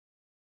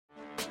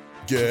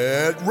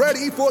Get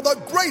ready for the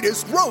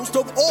greatest roast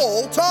of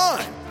all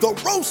time, the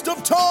Roast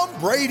of Tom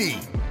Brady,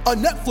 a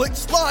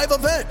Netflix live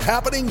event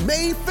happening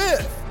May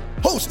 5th.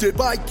 Hosted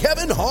by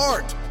Kevin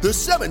Hart, the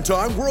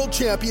 7-time world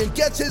champion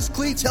gets his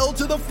cleats held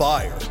to the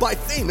fire by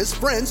famous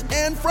friends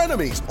and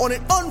frenemies on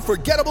an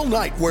unforgettable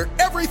night where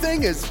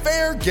everything is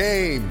fair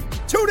game.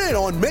 Tune in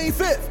on May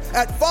 5th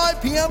at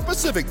 5 p.m.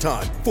 Pacific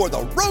time for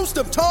the Roast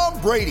of Tom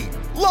Brady,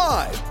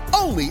 live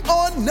only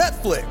on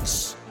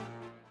Netflix.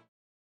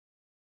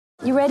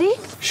 You ready?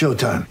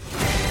 Showtime.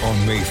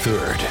 On May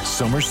 3rd,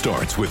 summer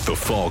starts with The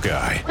Fall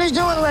Guy. Let's do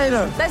it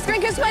later. Let's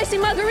drink a spicy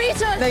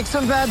margarita. Make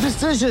some bad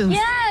decisions.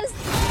 Yes!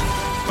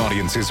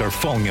 Audiences are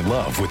falling in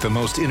love with the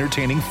most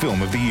entertaining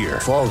film of the year.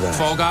 Fall Guy.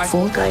 Fall Guy?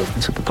 Fall Guy.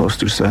 That's what the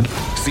poster said.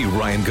 See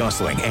Ryan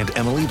Gosling and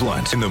Emily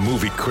Blunt in the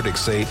movie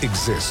critics say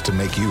exists to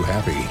make you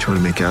happy. Trying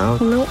to make it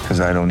out? Nope. Because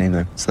I don't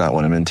either. It's not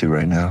what I'm into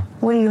right now.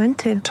 What are you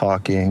into?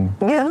 Talking.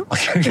 Yeah.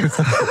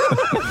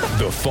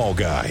 The Fall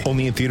Guy.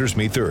 Only in theaters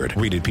May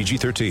 3rd. Rated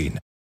PG-13.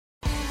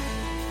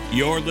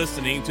 You're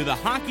listening to the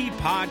Hockey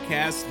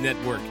Podcast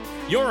Network,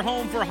 your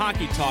home for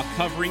hockey talk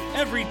covering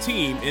every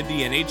team in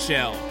the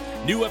NHL.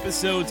 New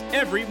episodes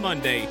every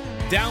Monday.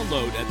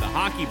 Download at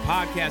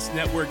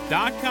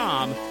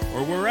thehockeypodcastnetwork.com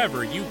or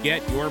wherever you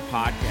get your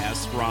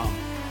podcasts from.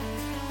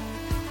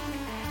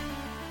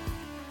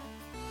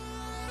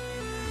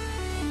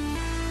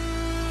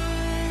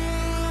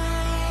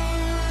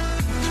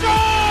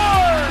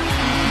 Score!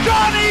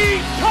 Johnny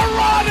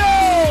Toronto!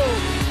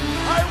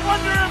 I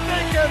wonder if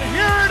they can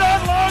hear it on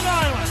Long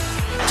Island.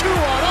 2-0,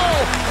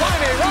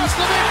 Riley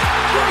Roslovic,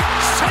 great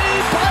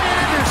save by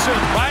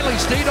Anderson. Riley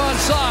stayed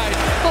onside.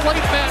 The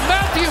late man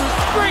Matthews,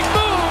 great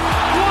move.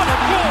 What a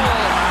goal.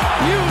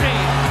 Beauty,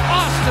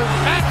 Austin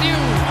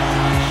Matthews.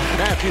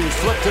 Matthews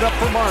flipped it up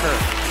for Marner.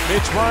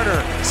 Mitch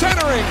Marner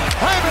centering,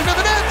 Hyman to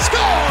the net,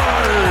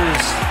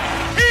 scores!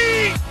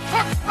 He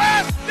took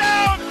fast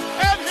down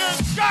and his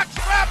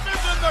jockstrap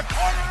is in the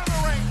corner of the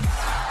ring.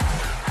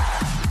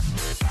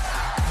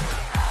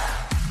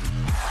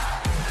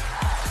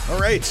 All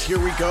right, here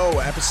we go.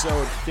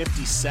 Episode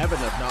 57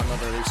 of Not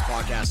Another Leafs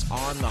Podcast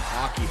on the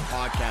Hockey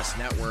Podcast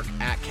Network.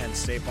 At Ken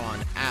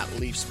Stapon, at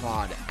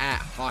LeafsPod,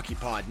 at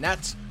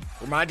HockeyPodNet.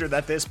 Reminder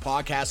that this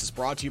podcast is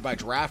brought to you by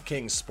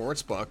DraftKings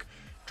Sportsbook.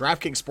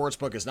 DraftKings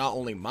Sportsbook is not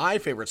only my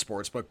favorite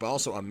sportsbook, but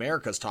also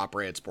America's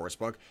top-rated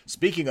sportsbook.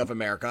 Speaking of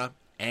America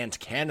and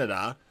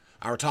Canada,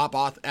 our top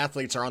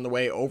athletes are on the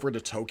way over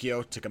to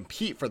Tokyo to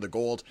compete for the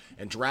gold,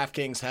 and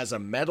DraftKings has a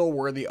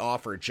medal-worthy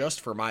offer just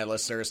for my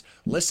listeners.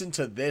 Listen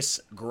to this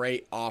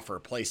great offer.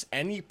 Place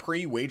any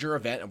pre-wager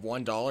event of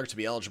 $1 to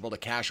be eligible to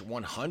cash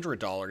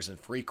 $100 in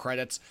free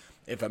credits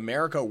if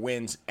America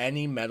wins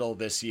any medal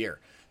this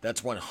year.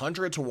 That's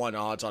 100-1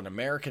 odds on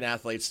American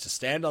athletes to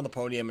stand on the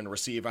podium and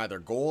receive either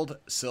gold,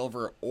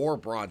 silver, or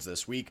bronze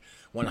this week.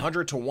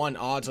 100-1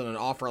 odds on an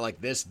offer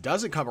like this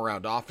doesn't come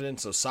around often,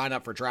 so sign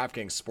up for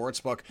DraftKings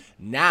Sportsbook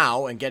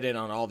now and get in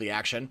on all the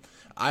action.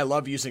 I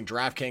love using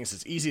DraftKings.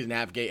 It's easy to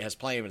navigate, has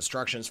plenty of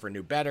instructions for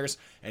new bettors,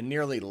 and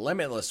nearly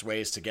limitless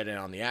ways to get in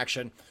on the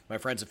action. My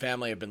friends and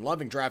family have been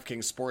loving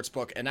DraftKings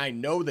Sportsbook, and I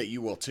know that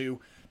you will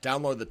too.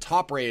 Download the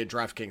top-rated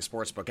DraftKings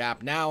Sportsbook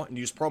app now and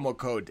use promo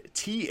code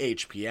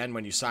THPN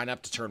when you sign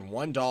up to turn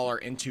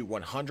 $1 into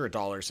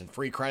 $100 in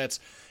free credits.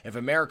 If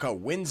America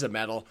wins a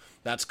medal,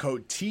 that's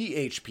code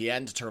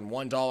THPN to turn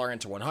 $1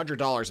 into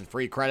 $100 in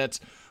free credits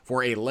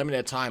for a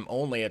limited time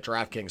only at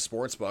DraftKings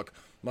Sportsbook.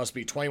 Must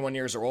be 21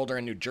 years or older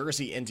in New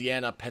Jersey,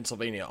 Indiana,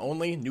 Pennsylvania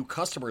only. New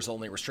customers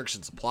only.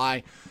 Restrictions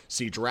apply.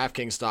 See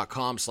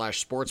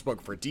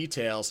DraftKings.com/sportsbook for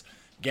details.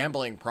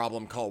 Gambling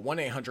problem? Call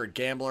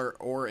 1-800-GAMBLER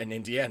or in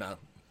Indiana,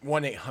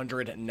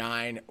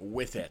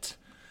 1-800-9-WITH-IT.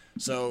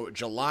 So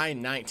July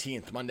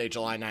 19th, Monday,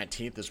 July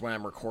 19th is when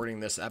I'm recording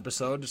this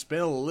episode. It's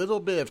been a little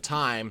bit of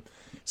time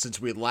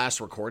since we last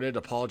recorded.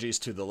 Apologies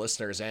to the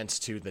listeners and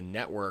to the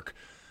network.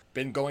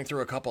 Been going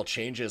through a couple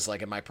changes,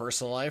 like in my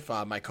personal life.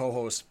 My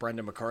co-host,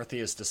 Brendan McCarthy,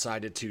 has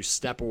decided to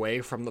step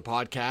away from the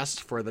podcast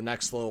for the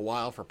next little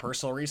while for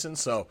personal reasons.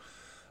 So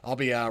I'll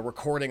be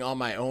recording on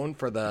my own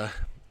for the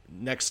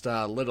next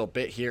little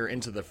bit here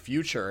into the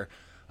future.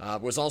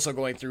 Was also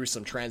going through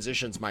some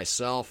transitions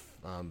myself.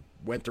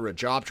 Went through a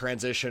job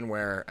transition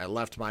where I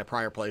left my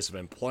prior place of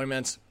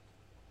employment.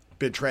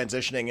 Been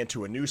transitioning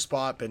into a new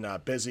spot. Been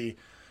busy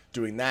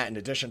doing that in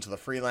addition to the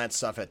freelance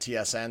stuff at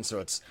TSN. So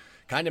it's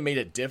kind of made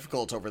it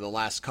difficult over the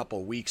last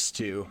couple weeks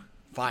to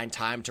find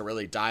time to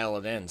really dial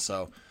it in.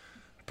 So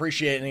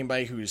appreciate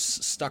anybody who's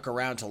stuck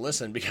around to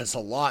listen, because a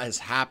lot has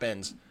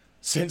happened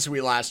since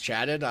we last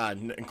chatted,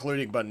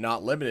 including but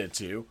not limited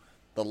to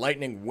the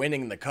Lightning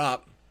winning the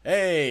Cup.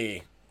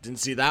 Hey, didn't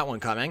see that one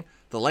coming.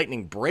 The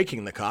Lightning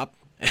breaking the Cup.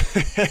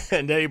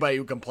 And anybody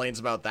who complains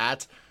about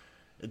that,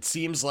 it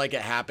seems like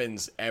it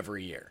happens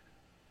every year.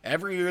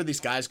 Every year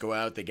these guys go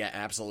out, they get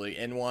absolutely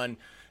in one,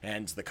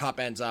 and the Cup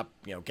ends up,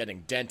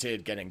 getting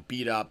dented, getting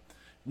beat up.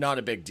 Not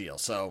a big deal.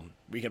 So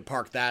we can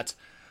park that.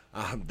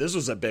 This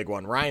was a big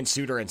one. Ryan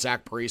Suter and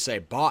Zach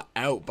Parise bought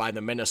out by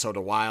the Minnesota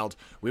Wild.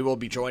 We will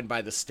be joined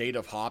by the State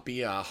of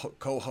Hoppy,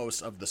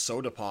 co-host of the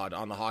Soda Pod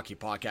on the Hockey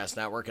Podcast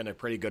Network, and a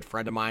pretty good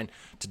friend of mine,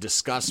 to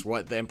discuss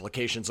what the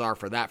implications are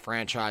for that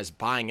franchise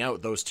buying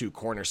out those two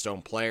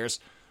cornerstone players.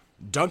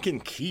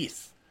 Duncan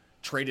Keith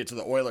traded to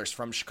the Oilers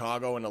from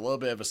Chicago in a little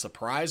bit of a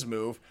surprise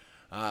move.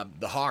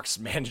 The Hawks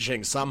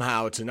managing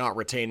somehow to not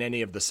retain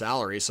any of the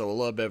salary, so a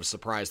little bit of a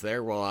surprise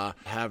there. We'll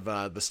have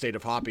the State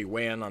of Hoppy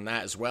weigh in on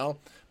that as well.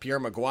 Pierre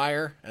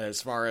McGuire,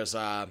 as far as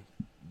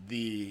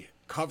the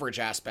coverage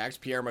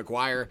aspect, Pierre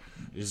McGuire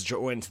is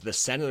joined the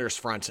Senators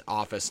front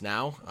office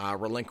now,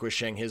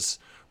 relinquishing his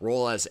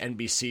role as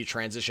NBC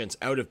transitions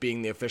out of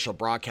being the official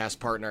broadcast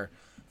partner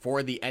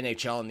for the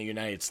NHL in the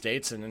United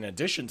States. And in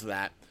addition to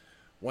that,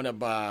 one of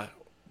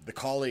the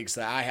colleagues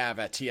that I have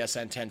at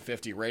TSN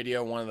 1050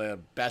 Radio, one of the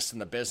best in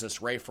the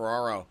business, Ray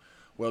Ferraro,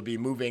 will be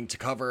moving to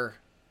cover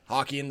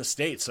hockey in the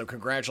States. So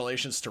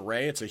congratulations to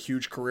Ray. It's a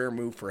huge career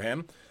move for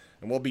him.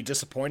 And we'll be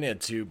disappointed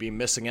to be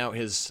missing out on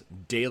his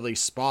daily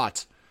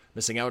spot,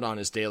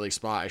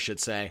 I should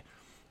say,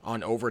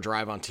 on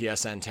Overdrive on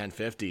TSN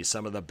 1050.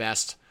 Some of the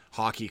best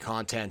hockey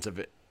content of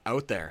it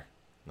out there.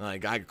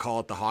 Like, I call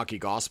it the hockey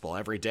gospel.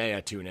 Every day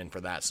I tune in for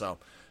that. So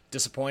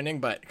disappointing,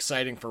 but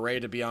exciting for Ray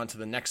to be on to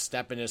the next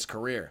step in his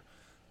career.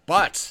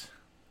 But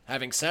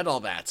having said all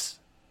that,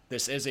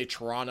 this is a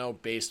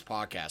Toronto-based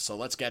podcast, so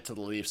let's get to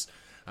the Leafs.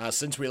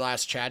 Since we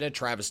last chatted,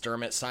 Travis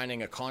Dermott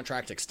signing a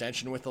contract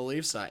extension with the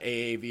Leafs,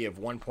 AAV of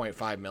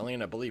 $1.5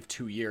 million, I believe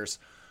 2 years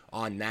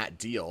on that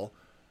deal.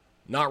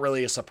 Not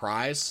really a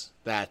surprise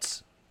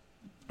that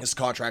his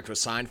contract was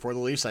signed for the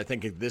Leafs. I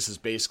think this is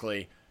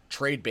basically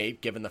trade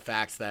bait, given the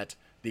fact that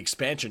the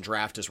expansion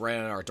draft is right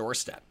on our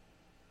doorstep.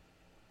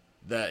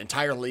 The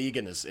entire league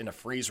is in a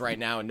freeze right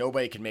now, and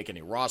nobody can make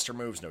any roster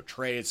moves, no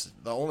trades.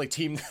 The only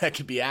team that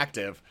can be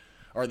active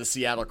are the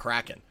Seattle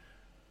Kraken.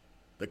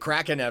 The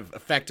Kraken have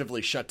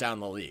effectively shut down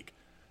the league.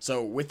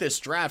 So with this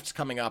draft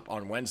coming up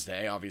on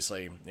Wednesday,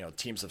 obviously,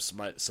 teams have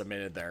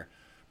submitted their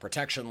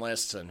protection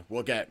lists, and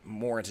we'll get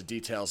more into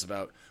details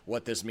about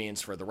what this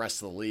means for the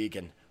rest of the league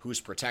and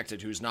who's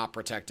protected, who's not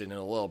protected in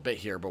a little bit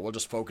here, but we'll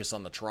just focus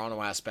on the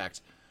Toronto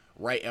aspect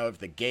right out of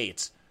the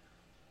gate.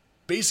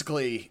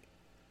 Basically,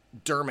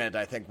 Dermott,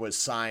 I think, was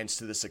signed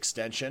to this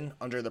extension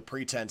under the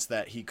pretense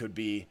that he could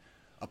be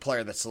a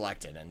player that's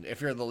selected. And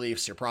if you're the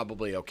Leafs, you're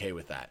probably okay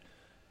with that.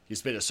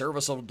 He's been a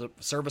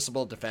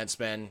serviceable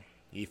defenseman.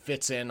 He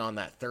fits in on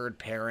that third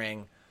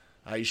pairing.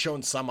 He's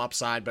shown some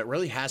upside, but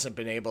really hasn't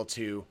been able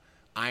to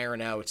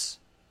iron out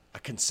a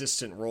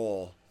consistent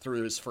role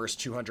through his first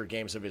 200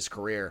 games of his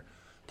career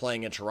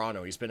playing in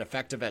Toronto. He's been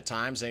effective at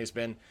times, and he's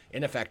been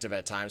ineffective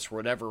at times. For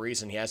whatever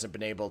reason, he hasn't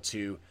been able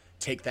to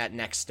take that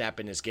next step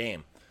in his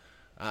game.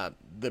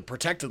 The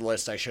protected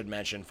list, I should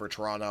mention, for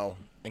Toronto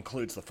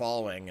includes the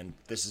following, and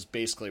this is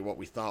basically what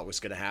we thought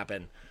was going to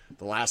happen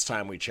the last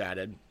time we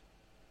chatted.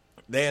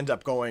 They end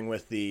up going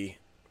with the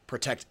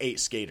protect 8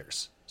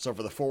 skaters. So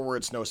for the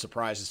forwards, no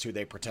surprises who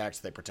they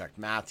protect. They protect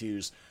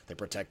Matthews, they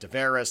protect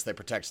Tavares, they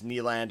protect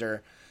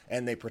Nylander,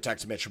 and they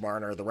protect Mitch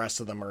Marner. The rest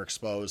of them are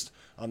exposed.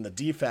 On the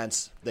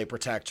defense, they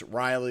protect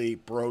Riley,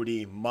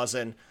 Brody,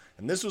 Muzzin,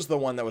 and this was the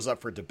one that was up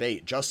for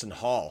debate. Justin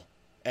Hall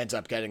ends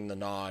up getting the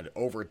nod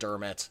over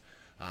Dermott.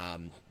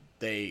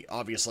 They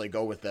obviously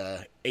go with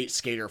the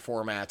 8-skater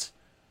format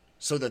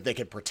so that they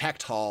could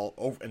protect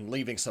Hall and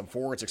leaving some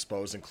forwards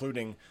exposed,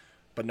 including,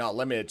 but not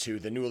limited to,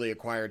 the newly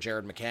acquired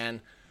Jared McCann,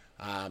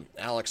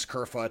 Alex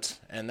Kerfoot,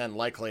 and then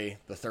likely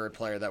the third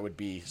player that would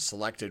be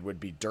selected would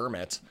be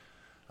Dermott.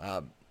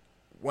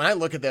 When I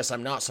look at this,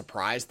 I'm not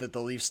surprised that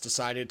the Leafs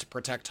decided to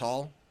protect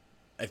Hall.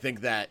 I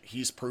think that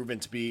he's proven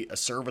to be a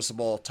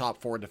serviceable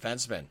top 4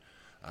 defenseman.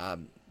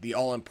 The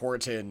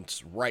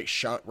all-important right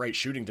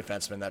shooting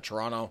defenseman that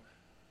Toronto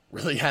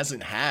really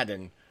hasn't had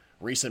in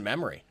recent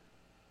memory.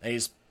 And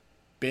he's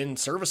been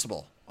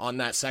serviceable on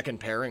that second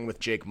pairing with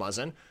Jake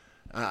Muzzin.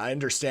 I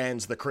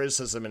understand the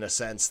criticism in a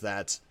sense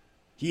that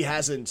he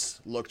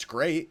hasn't looked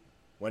great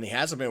when he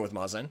hasn't been with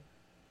Muzzin.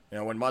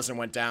 When Muzzin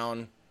went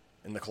down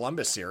in the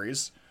Columbus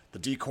series, the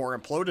D-core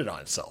imploded on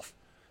itself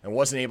and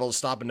wasn't able to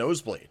stop a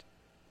nosebleed.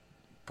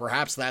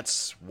 Perhaps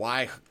that's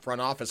why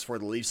front office for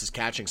the Leafs is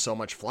catching so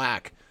much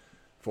flack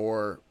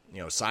for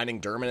signing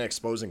Dermott,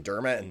 exposing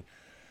Dermott,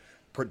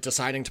 and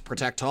deciding to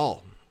protect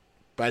Hall.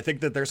 But I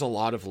think that there's a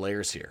lot of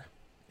layers here,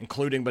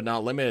 including but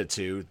not limited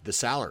to the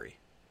salary.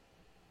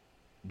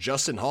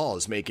 Justin Hall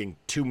is making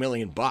 $2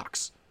 million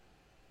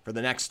for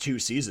the next 2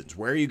 seasons.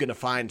 Where are you going to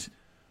find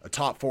a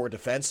top 4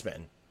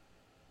 defenseman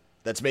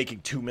that's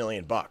making $2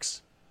 million?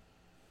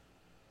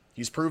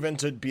 He's proven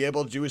to be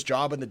able to do his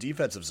job in the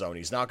defensive zone.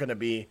 He's not going to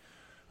be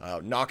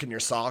knocking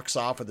your socks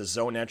off with his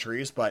zone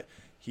entries, but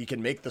he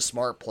can make the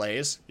smart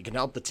plays. He can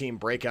help the team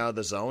break out of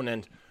the zone,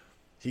 and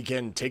he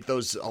can take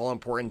those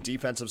all-important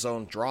defensive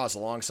zone draws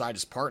alongside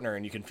his partner,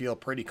 and you can feel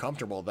pretty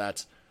comfortable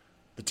that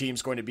the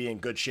team's going to be in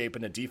good shape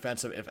in a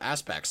defensive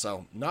aspect.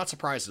 So not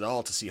surprised at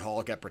all to see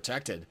Hall get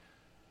protected.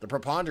 The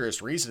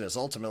preponderance reason is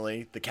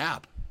ultimately the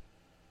cap.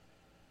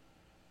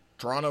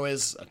 Toronto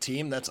is a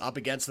team that's up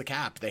against the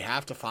cap. They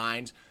have to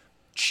find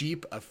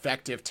cheap,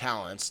 effective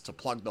talents to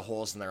plug the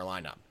holes in their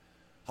lineup.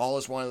 Hall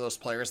is one of those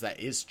players that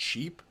is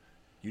cheap.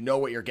 You know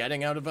what you're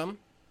getting out of him.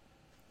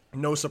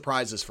 No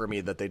surprises for me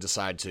that they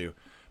decide to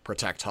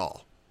protect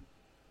Hall.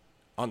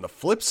 On the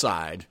flip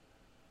side,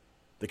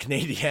 the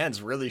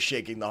Canadiens really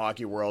shaking the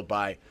hockey world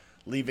by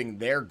leaving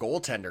their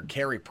goaltender,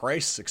 Carey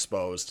Price,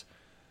 exposed.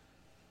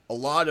 A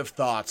lot of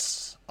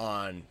thoughts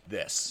on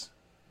this.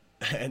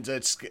 And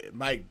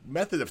my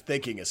method of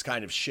thinking has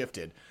kind of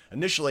shifted.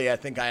 Initially, I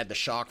think I had the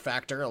shock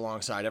factor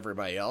alongside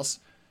everybody else.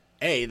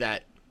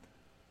 That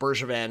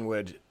Bergevin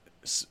would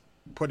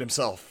put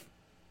himself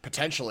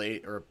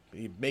potentially, or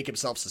make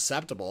himself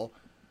susceptible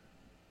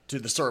to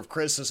the sort of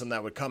criticism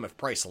that would come if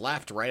Price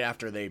left right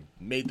after they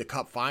made the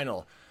Cup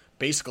final,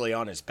 basically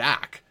on his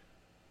back.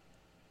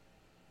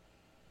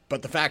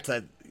 But the fact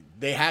that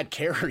they had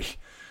Carey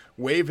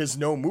waive his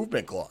no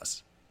movement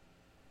clause.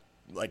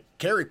 Like,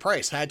 Carey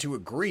Price had to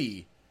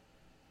agree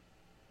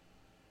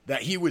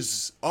that he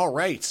was all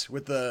right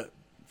with the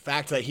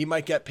fact that he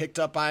might get picked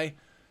up by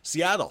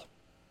Seattle.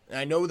 And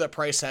I know that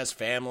Price has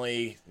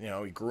family. You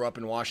know, he grew up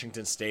in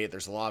Washington State.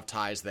 There's a lot of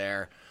ties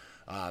there.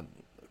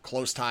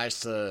 Close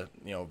ties to,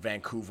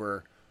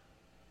 Vancouver.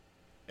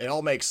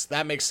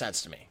 That makes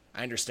sense to me.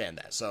 I understand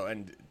that. So,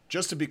 and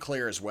just to be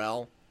clear as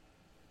well,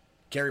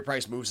 Carey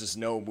Price moves his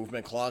no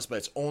movement clause, but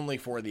it's only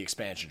for the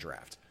expansion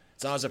draft.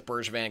 It's not as if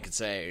Bergevin could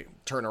say,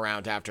 turn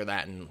around after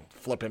that and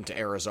flip him to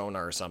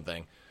Arizona or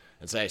something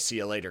and say, see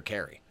you later,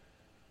 Carey.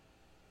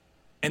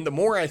 And the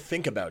more I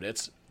think about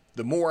it,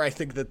 the more I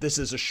think that this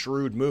is a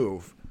shrewd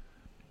move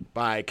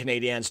by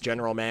Canadiens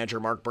general manager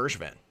Marc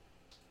Bergevin.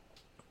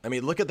 I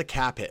mean, look at the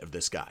cap hit of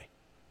this guy.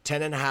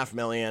 $10.5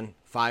 million,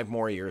 5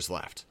 more years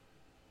left.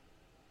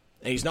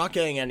 And he's not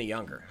getting any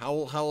younger.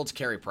 How old's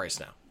Carey Price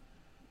now?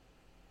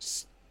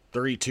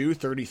 32,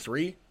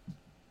 33?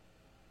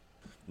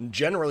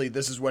 Generally,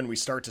 this is when we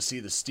start to see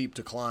the steep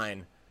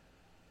decline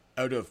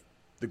out of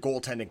the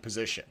goaltending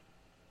position.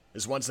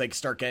 Is once they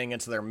start getting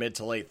into their mid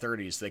to late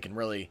 30s,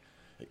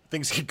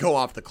 things can go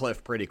off the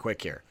cliff pretty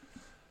quick here.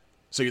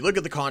 So you look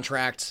at the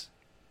contract,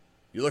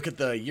 you look at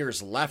the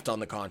years left on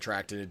the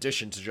contract in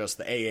addition to just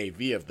the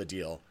AAV of the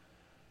deal,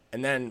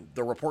 and then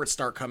the reports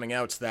start coming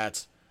out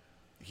that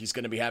he's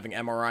going to be having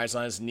MRIs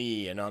on his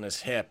knee and on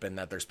his hip, and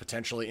that there's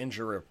potentially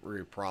injury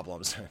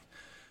problems.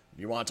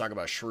 You want to talk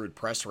about shrewd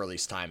press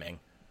release timing.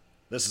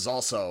 This is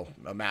also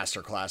a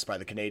masterclass by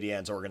the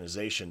Canadiens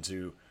organization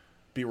to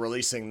be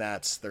releasing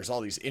that there's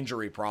all these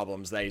injury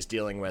problems that he's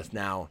dealing with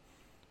now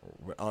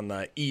on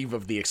the eve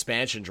of the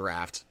expansion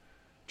draft,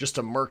 just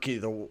to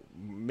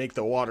make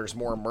the waters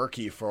more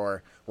murky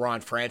for Ron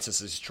Francis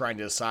as he's trying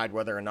to decide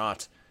whether or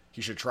not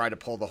he should try to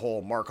pull the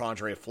whole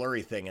Marc-Andre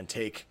Fleury thing and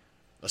take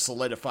a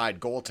solidified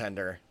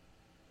goaltender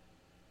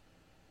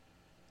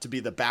to be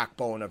the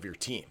backbone of your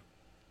team.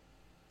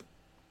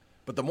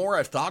 But the more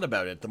I've thought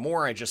about it, the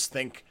more I just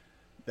think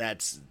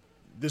that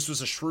this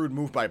was a shrewd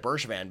move by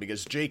Bergevin,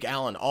 because Jake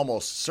Allen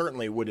almost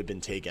certainly would have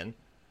been taken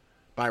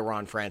by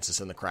Ron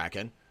Francis and the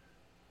Kraken.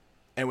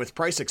 And with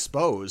Price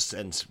exposed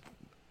and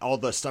all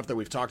the stuff that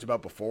we've talked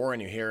about before,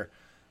 and you hear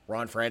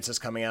Ron Francis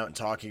coming out and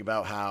talking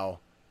about how,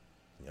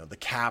 the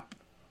cap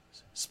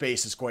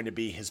space is going to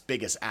be his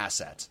biggest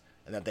asset,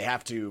 and that they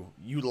have to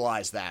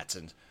utilize that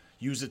and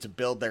use it to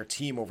build their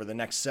team over the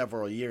next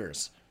several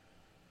years.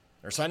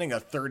 They're signing a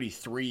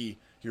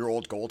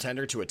 33-year-old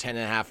goaltender to a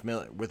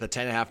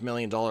 $10.5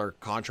 million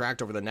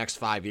contract over the next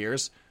 5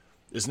 years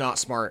is not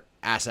smart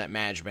asset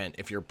management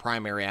if your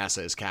primary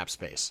asset is cap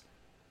space.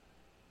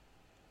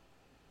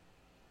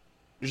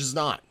 It's just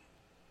not.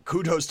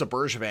 Kudos to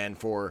Bergevin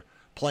for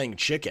playing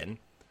chicken.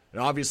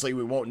 And obviously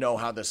we won't know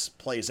how this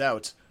plays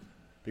out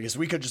because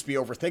we could just be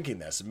overthinking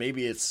this.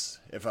 Maybe it's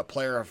if a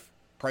player of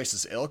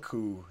Price's ilk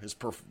who has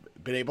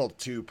been able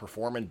to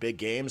perform in big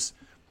games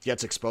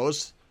gets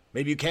exposed,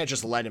 maybe you can't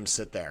just let him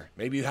sit there.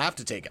 Maybe you have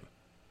to take him.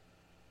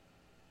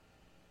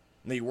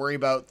 And you worry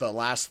about the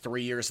last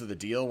 3 years of the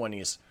deal when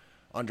he's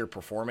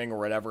underperforming or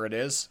whatever it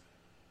is.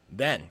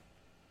 Then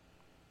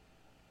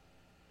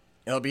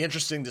it'll be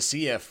interesting to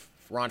see if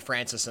Ron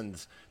Francis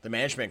and the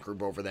management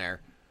group over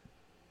there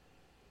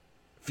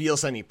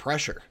feels any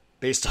pressure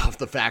based off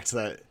the fact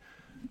that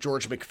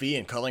George McPhee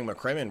and Culling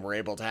McCrimmon were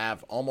able to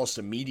have almost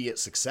immediate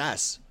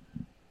success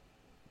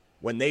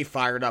when they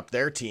fired up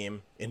their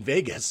team in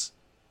Vegas.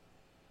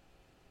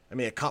 I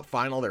mean, a Cup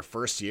final their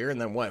first year,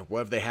 and then what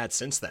have they had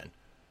since then?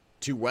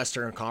 2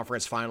 Western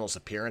Conference Finals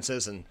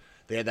appearances, and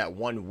they had that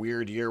one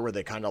weird year where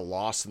they kind of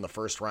lost in the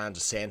first round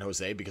to San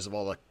Jose because of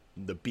all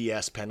the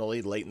BS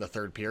penalty late in the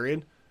third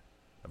period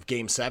of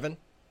Game 7.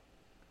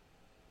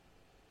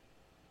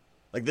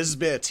 Like, this has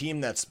been a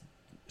team that's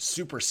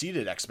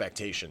superseded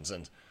expectations,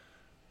 and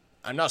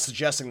I'm not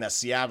suggesting that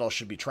Seattle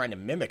should be trying to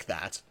mimic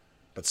that,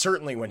 but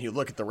certainly when you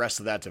look at the rest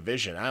of that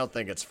division, I don't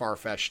think it's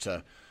far-fetched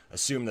to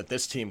assume that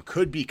this team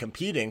could be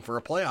competing for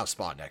a playoff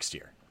spot next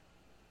year.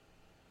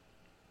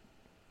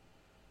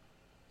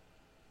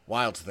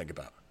 Wild to think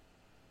about.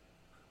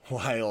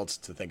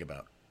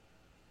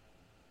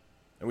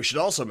 And we should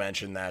also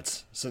mention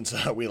that since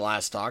we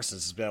last talked,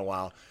 since it's been a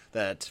while,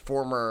 that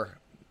former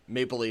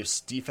Maple Leafs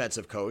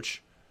defensive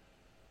coach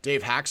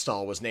Dave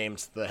Hackstall was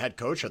named the head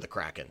coach of the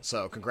Kraken.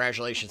 So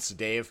congratulations to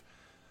Dave.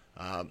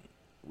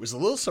 Was a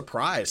little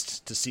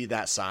surprised to see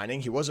that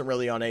signing. He wasn't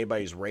really on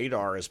anybody's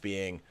radar as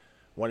being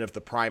one of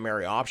the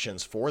primary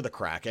options for the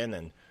Kraken,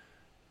 and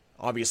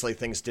obviously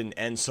things didn't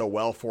end so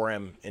well for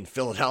him in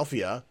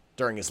Philadelphia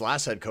during his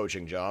last head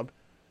coaching job.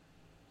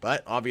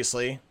 But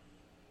obviously,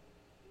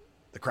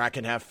 the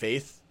Kraken have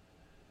faith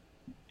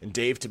in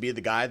Dave to be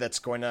the guy that's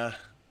going to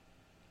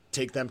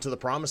take them to the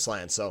promised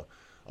land. So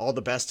all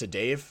the best to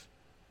Dave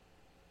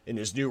in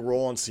his new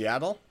role in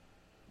Seattle.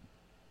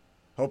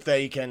 Hope that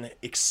he can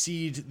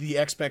exceed the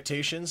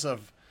expectations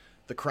of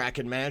the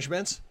Kraken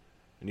management.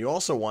 And you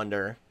also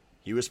wonder,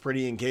 he was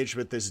pretty engaged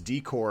with this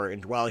decor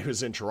and while he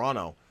was in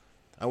Toronto.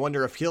 I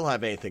wonder if he'll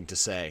have anything to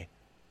say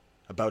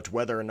about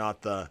whether or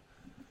not the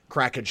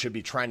Kraken should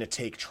be trying to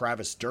take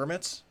Travis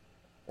Dermott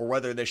or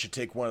whether they should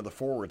take one of the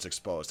forwards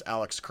exposed,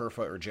 Alex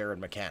Kerfoot or Jared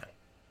McCann.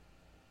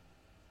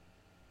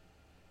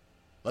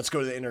 Let's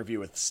go to the interview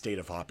with State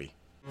of Hoppy.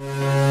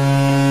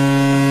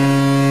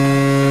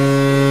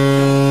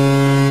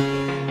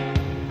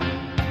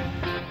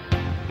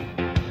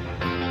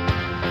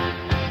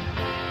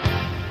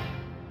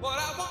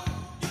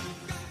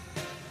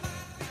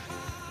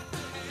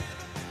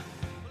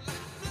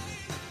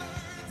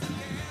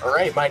 All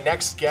right, my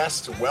next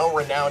guest,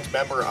 well-renowned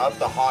member of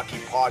the Hockey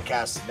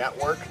Podcast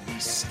Network, the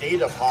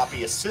State of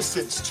Hoppy,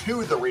 assistant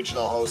to the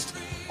regional host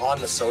on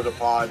the Soda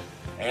Pod,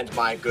 and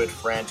my good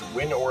friend,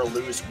 win or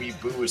lose, we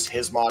booze,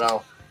 his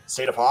motto,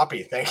 State of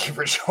Hoppy. Thank you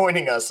for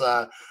joining us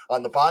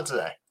on the pod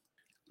today.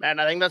 Man,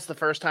 I think that's the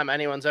first time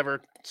anyone's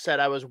ever said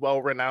I was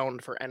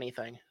well-renowned for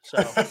anything.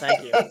 So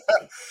thank you.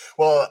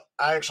 Well,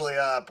 I actually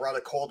brought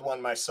a cold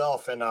one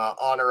myself in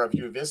honor of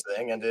you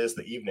visiting, and it is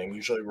the evening.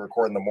 Usually we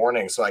record in the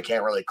morning, so I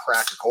can't really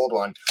crack a cold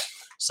one.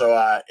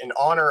 So in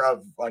honor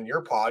of on your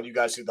pod, you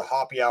guys do the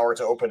Hoppy Hour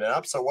to open it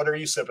up. So what are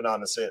you sipping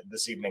on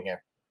this evening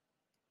here?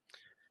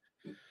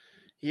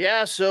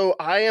 Yeah, so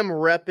I am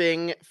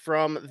repping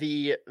from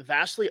the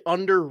vastly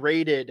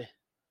underrated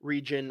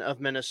region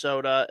of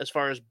Minnesota as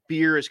far as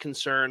beer is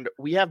concerned.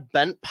 We have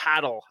Bent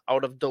Paddle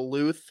out of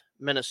Duluth,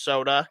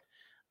 Minnesota.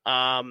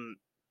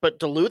 But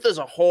Duluth as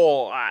a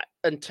whole,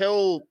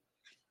 until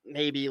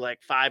maybe like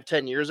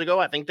 5-10 years ago,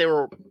 I think they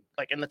were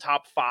like in the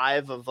top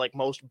 5 of like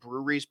most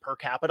breweries per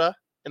capita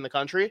in the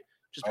country,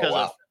 just because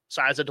of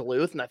size of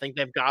Duluth. And I think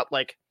they've got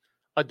like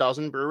a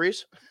dozen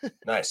breweries.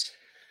 Nice.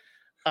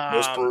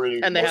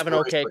 And they have an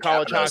okay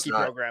college hockey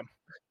program.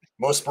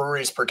 Most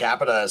breweries per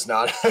capita is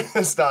not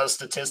it's not a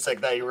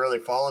statistic that you really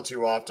follow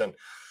too often.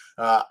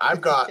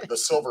 I've got the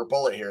Silver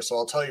Bullet here, so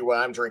I'll tell you what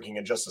I'm drinking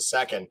in just a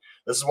second.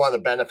 This is one of the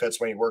benefits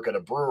when you work at a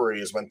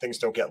brewery is when things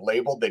don't get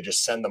labeled, they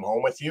just send them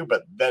home with you.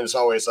 But then it's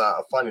always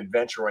a fun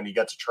adventure when you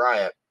get to try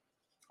it.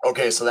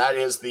 Okay, so that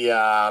is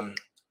the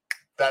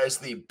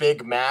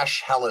Big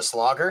Mash Helles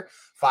Lager.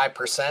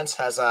 5%,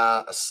 has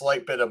a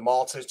slight bit of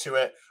malt to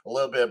it, a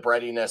little bit of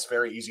breadiness,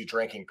 very easy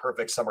drinking,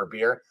 perfect summer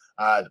beer.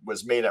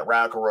 Was made at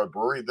Radical Road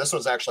Brewery. This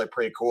was actually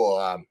pretty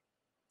cool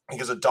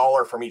because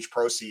 $1 from each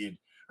proceed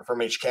or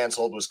from each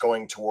canceled was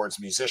going towards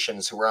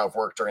musicians who were out of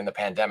work during the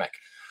pandemic.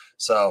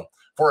 So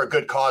for a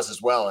good cause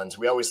as well. And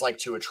we always like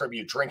to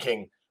attribute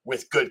drinking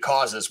with good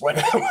causes when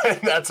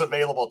that's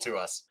available to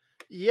us.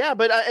 Yeah,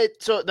 but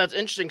so that's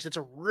interesting because it's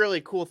a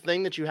really cool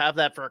thing that you have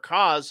that for a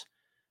cause.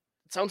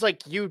 It sounds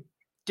like you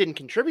didn't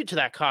contribute to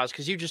that cause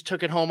because you just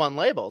took it home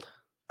unlabeled.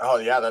 Oh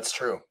yeah, that's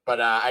true.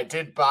 But I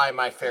did buy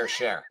my fair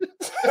share.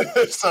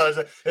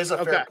 So it's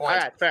a fair point. All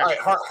right, fair. All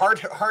right,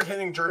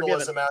 hard-hitting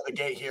journalism out of the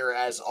gate here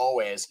as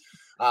always.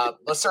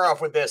 Let's start off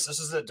with this. This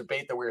is a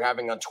debate that we were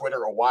having on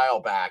Twitter a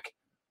while back,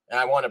 and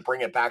I want to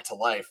bring it back to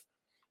life.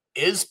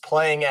 Is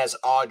playing as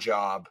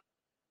Oddjob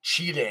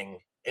cheating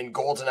in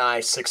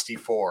GoldenEye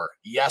 64?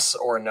 Yes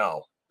or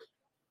no?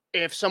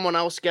 If someone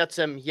else gets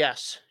him,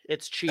 yes,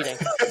 it's cheating.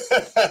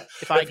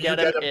 If I get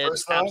him,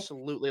 it's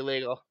absolutely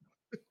legal.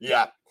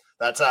 Yeah,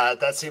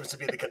 that seems to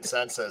be the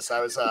consensus.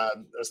 I was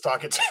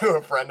talking to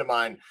a friend of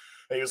mine,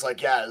 and he was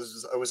like, yeah,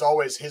 it was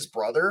always his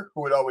brother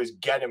who would always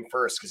get him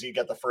first because he'd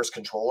get the first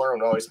controller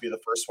and would always be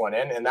the first one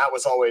in. And that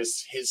was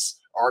always his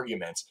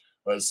argument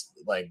was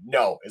like,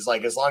 no, it's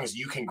like, as long as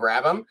you can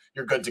grab him,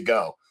 you're good to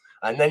go.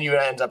 And then you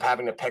end up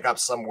having to pick up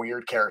some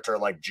weird character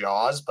like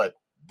Jaws, but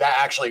that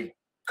actually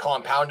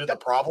compounded the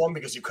problem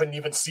because you couldn't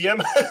even see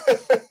him.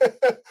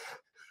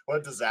 What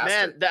a disaster.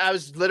 Man, I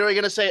was literally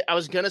going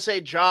to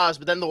say Jaws,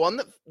 but then the one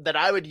that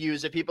I would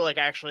use if people like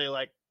actually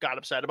like got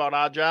upset about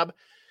Oddjob,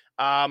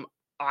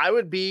 I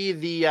would be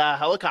the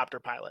helicopter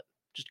pilot.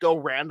 Just go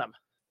random.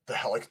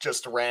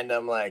 Just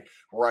random like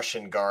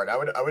Russian guard. I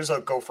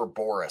would go for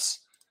Boris.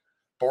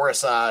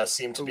 Boris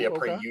seemed to be a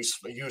pretty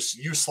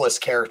useless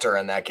character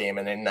in that game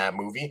and in that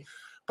movie,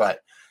 but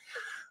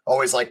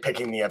always like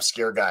picking the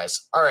obscure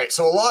guys. All right,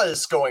 so a lot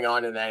is going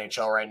on in the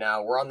NHL right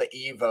now. We're on the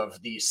eve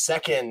of the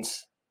second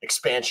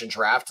expansion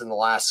draft in the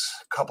last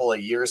couple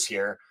of years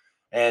here,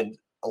 and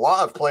a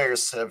lot of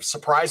players have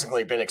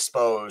surprisingly been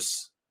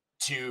exposed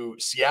to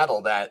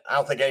Seattle that I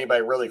don't think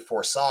anybody really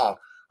foresaw.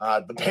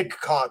 The big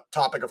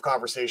topic of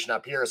conversation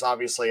up here is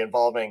obviously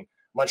involving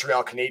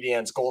Montreal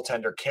Canadiens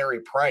goaltender Carey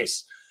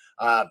Price.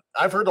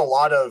 I've heard a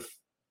lot of,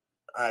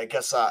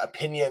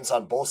 opinions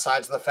on both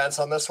sides of the fence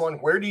on this one.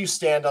 Where do you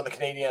stand on the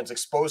Canadiens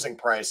exposing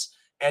Price?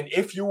 And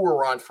if you were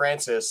Ron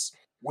Francis,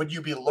 would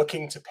you be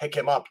looking to pick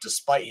him up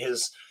despite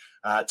his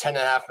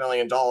 $10.5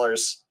 million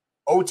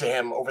owed to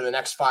him over the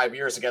next 5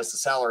 years against the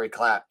salary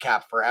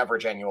cap for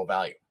average annual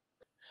value?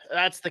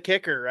 That's the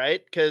kicker,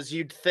 right? Because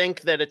you'd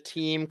think that a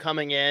team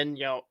coming in,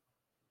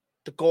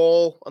 the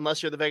goal,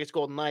 unless you're the Vegas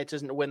Golden Knights,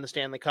 isn't to win the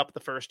Stanley Cup the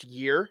first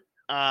year.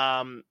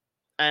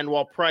 And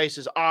while Price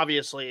is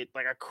obviously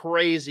like a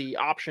crazy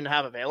option to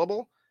have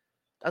available,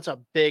 that's a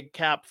big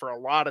cap for a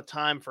lot of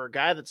time for a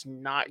guy that's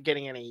not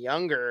getting any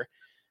younger.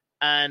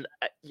 And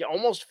you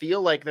almost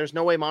feel like there's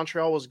no way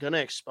Montreal was going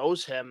to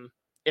expose him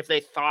if they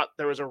thought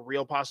there was a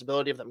real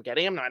possibility of them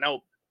getting him. Now, I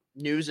know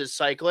news is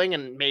cycling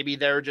and maybe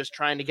they're just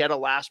trying to get a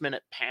last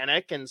minute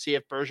panic and see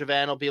if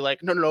Bergevin will be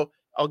like, no,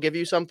 I'll give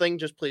you something.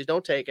 Just please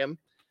don't take him.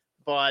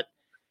 But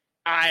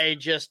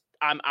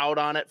I'm out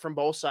on it from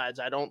both sides.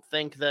 I don't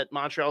think that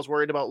Montreal's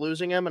worried about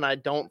losing him, and I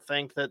don't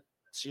think that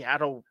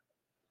Seattle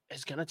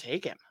is going to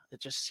take him.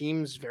 It just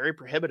seems very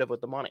prohibitive with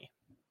the money.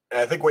 And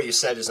I think what you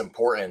said is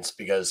important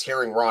because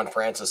hearing Ron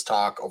Francis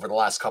talk over the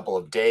last couple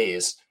of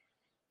days,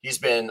 he's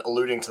been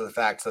alluding to the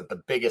fact that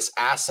the biggest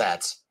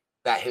asset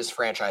that his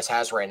franchise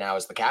has right now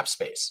is the cap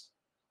space.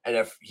 And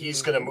if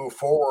he's going to move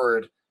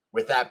forward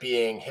with that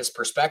being his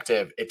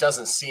perspective, it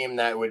doesn't seem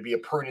that it would be a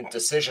prudent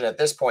decision at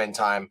this point in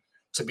time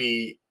to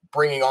be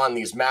bringing on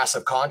these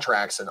massive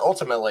contracts. And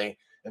ultimately,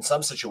 in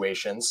some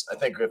situations, I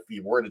think if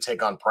you were to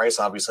take on Price,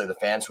 obviously the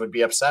fans would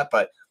be upset,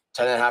 but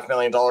 $10.5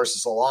 million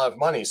is a lot of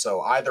money.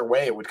 So either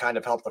way, it would kind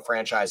of help the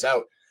franchise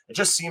out. It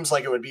just seems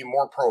like it would be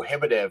more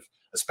prohibitive,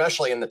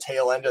 especially in the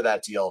tail end of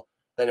that deal,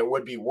 than it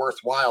would be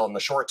worthwhile in the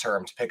short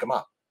term to pick him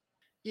up.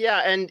 Yeah.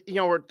 And,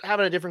 we're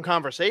having a different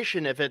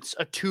conversation if it's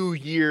a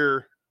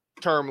 2-year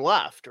term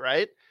left,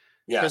 right?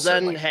 Yeah. Because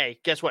then, hey,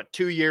 guess what?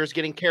 2 years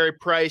getting Carey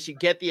Price, you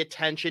get the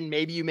attention.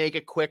 Maybe you make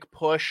a quick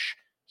push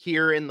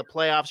here in the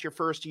playoffs your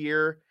first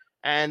year,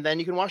 and then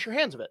you can wash your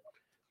hands of it.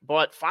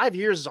 But 5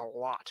 years is a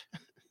lot.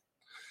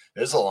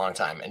 It is a long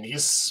time. And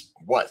he's,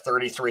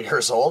 33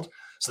 years old?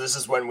 So this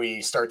is when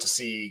we start to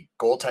see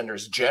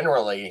goaltenders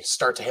generally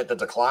start to hit the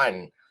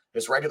decline.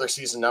 His regular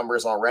season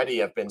numbers already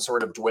have been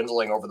sort of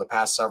dwindling over the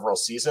past several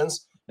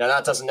seasons. Now,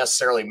 that doesn't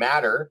necessarily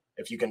matter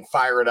if you can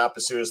fire it up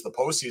as soon as the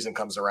postseason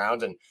comes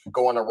around and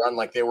go on a run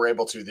like they were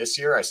able to this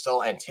year. I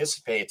still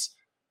anticipate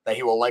that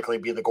he will likely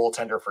be the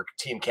goaltender for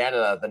Team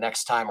Canada the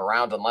next time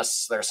around,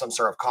 unless there's some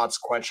sort of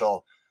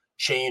consequential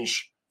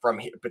change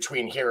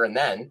between here and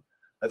then.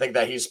 I think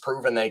that he's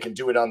proven that he can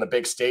do it on the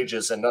big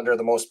stages and under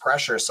the most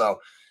pressure. So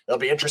it'll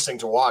be interesting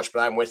to watch, but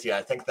I'm with you.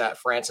 I think that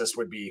Francis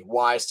would be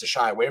wise to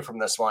shy away from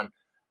this one.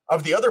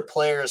 Of the other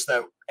players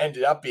that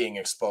ended up being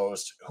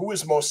exposed, who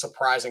is most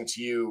surprising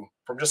to you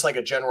from just like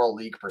a general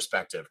league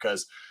perspective?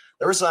 Because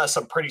there was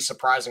some pretty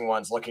surprising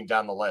ones looking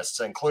down the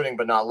list, including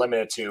but not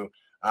limited to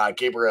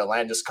Gabriel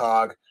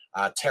Landeskog,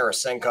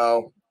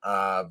 Tarasenko,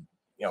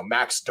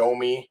 Max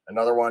Domi,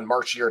 another one,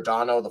 Mark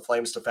Giordano, the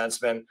Flames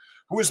defenseman.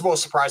 Who is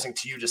most surprising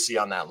to you to see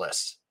on that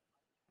list?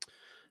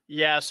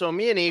 Yeah, so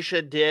me and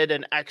Isha did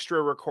an extra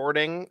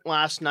recording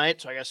last night.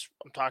 So I guess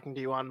I'm talking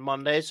to you on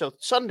Monday. So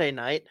Sunday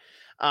night,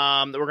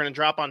 that we're going to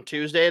drop on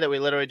Tuesday, that we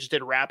literally just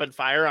did rapid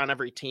fire on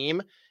every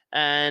team.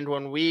 And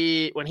when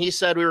he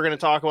said we were going to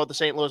talk about the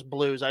St. Louis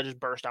Blues, I just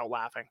burst out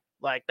laughing.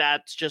 Like,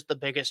 that's just the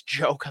biggest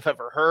joke I've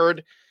ever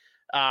heard.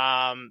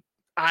 I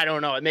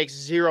don't know. It makes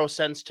zero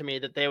sense to me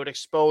that they would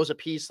expose a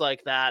piece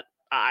like that.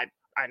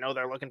 I know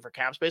they're looking for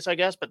cap space, I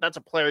guess, but that's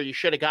a player you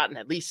should have gotten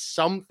at least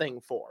something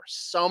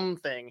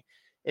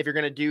if you're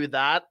going to do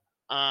that.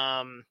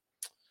 My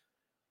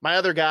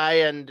other guy,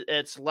 and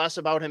it's less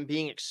about him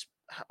being it's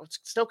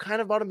still kind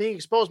of about him being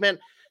exposed, man.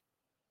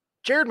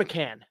 Jared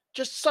McCann,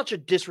 just such a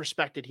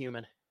disrespected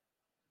human.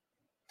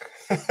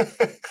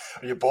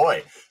 Your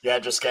boy. Yeah,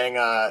 just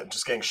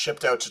getting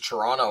shipped out to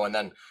Toronto, and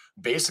then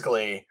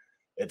basically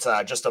it's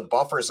just a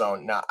buffer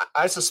zone. Now,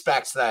 I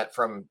suspect that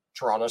from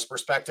Toronto's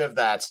perspective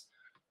that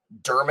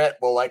Dermott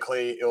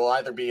it will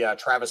either be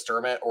Travis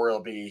Dermott or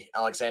it'll be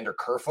Alexander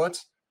Kerfoot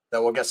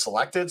that will get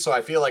selected. So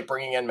I feel like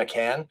bringing in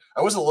McCann,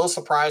 I was a little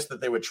surprised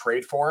that they would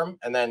trade for him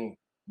and then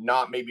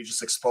not maybe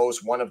just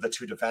expose one of the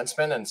two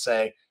defensemen and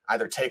say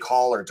either take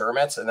Hall or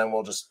Dermott, and then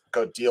we'll just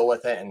go deal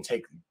with it and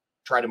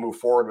try to move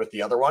forward with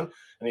the other one.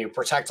 And you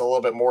protect a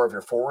little bit more of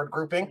your forward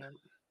grouping.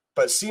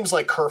 But it seems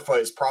like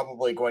Kerfoot is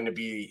probably going to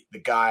be the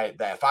guy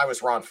that if I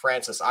was Ron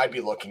Francis, I'd be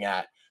looking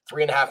at.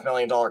 $3.5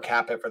 million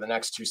cap hit for the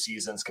next 2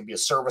 seasons, can be a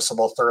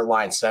serviceable third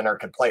line center,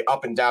 can play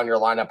up and down your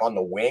lineup on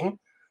the wing. I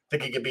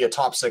think he could be a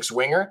top 6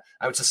 winger.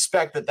 I would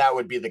suspect that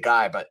would be the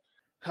guy, but.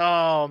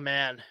 Oh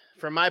man.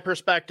 From my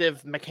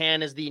perspective,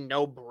 McCann is the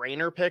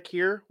no-brainer pick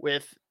here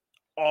with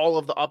all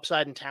of the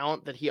upside and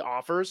talent that he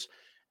offers.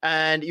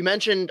 And you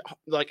mentioned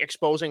like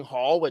exposing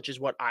Hall, which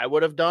is what I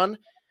would have done.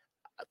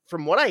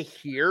 from what I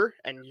hear,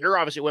 and you're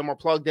obviously way more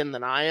plugged in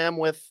than I am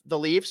with the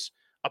Leafs,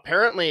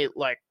 apparently,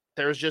 like,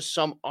 there's just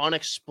some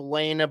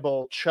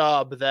unexplainable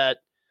chub that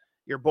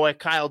your boy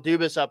Kyle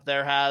Dubas up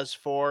there has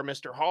for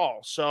Mr.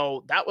 Hall.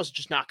 So that was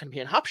just not going to be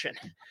an option.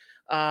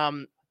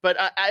 But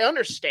I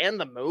understand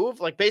the move.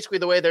 Like, basically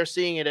the way they're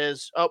seeing it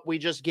is, we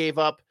just gave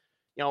up,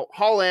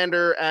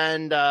 Hollander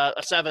and a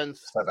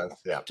seventh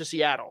to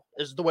Seattle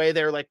is the way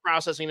they're like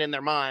processing it in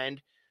their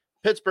mind.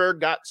 Pittsburgh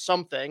got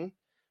something,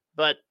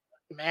 but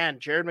man,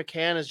 Jared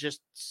McCann is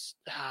just,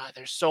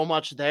 there's so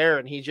much there,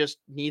 and he just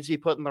needs to be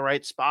put in the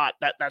right spot.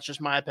 That's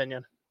just my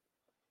opinion.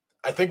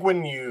 I think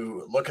when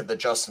you look at the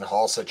Justin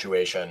Hall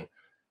situation,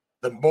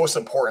 the most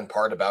important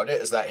part about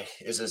it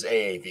is his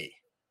AAV.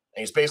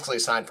 And he's basically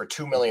signed for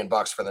 $2 million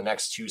for the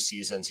next 2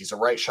 seasons. He's a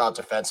right shot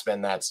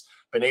defenseman that's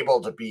been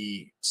able to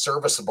be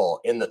serviceable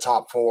in the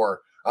top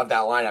 4 of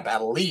that lineup,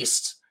 at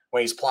least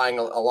when he's playing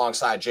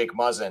alongside Jake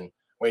Muzzin.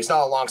 When he's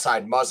not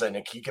alongside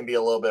Muzzin, he can be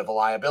a little bit of a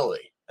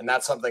liability. And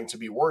that's something to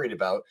be worried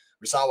about.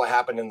 We saw what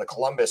happened in the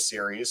Columbus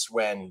series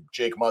when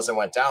Jake Muzzin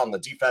went down. The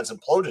defense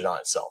imploded on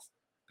itself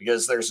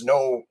because there's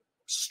no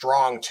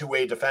strong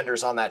two-way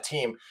defenders on that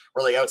team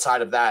really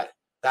outside of that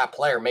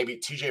player. Maybe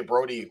TJ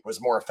Brody was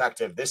more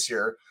effective this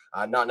year,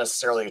 not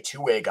necessarily a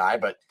two-way guy,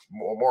 but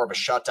more of a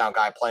shutdown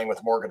guy playing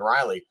with Morgan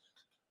Riley.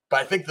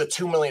 But I think the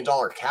 $2 million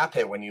cap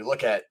hit, when you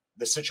look at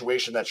the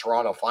situation that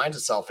Toronto finds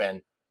itself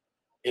in,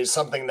 is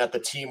something that the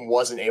team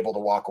wasn't able to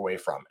walk away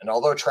from. And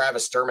although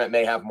Travis Dermott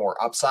may have more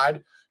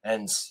upside,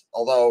 and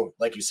although,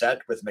 like you said,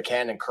 with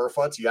McCann and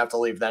Kerfoot, you have to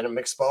leave them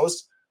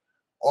exposed,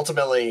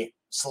 ultimately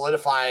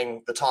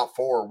solidifying the top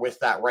 4 with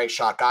that right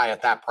shot guy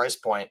at that price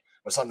point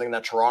was something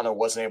that Toronto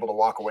wasn't able to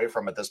walk away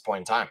from at this point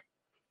in time.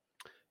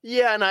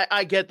 Yeah, and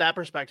I get that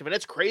perspective. And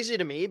it's crazy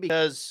to me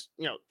because,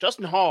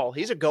 Justin Hall,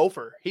 he's a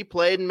Gopher. He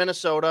played in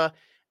Minnesota,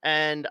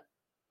 and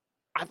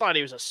I thought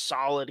he was a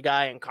solid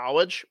guy in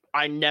college.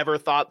 I never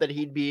thought that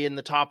he'd be in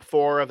the top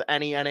 4 of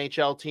any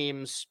NHL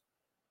team's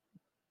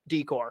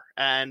decor.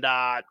 And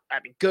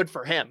good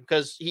for him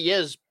because he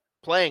is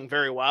playing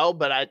very well,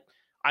 but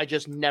I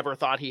just never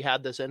thought he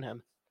had this in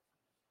him.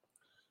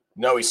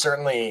 No, he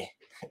certainly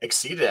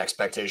exceeded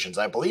expectations.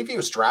 I believe he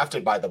was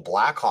drafted by the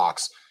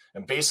Blackhawks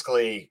and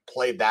basically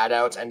played that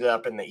out, ended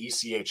up in the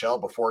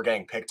ECHL before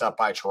getting picked up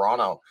by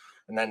Toronto,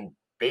 and then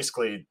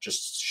basically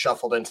just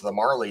shuffled into the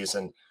Marlies,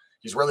 and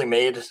he's really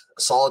made a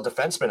solid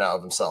defenseman out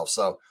of himself.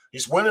 So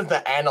he's one of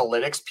the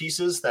analytics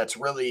pieces that's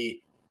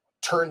really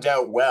turned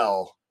out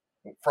well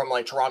from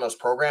like Toronto's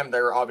program.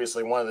 They're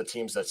obviously one of the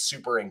teams that's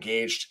super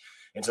engaged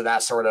into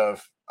that sort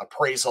of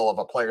appraisal of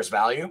a player's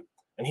value.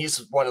 And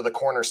he's one of the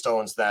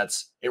cornerstones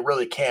that's it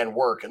really can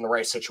work in the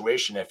right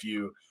situation. If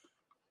you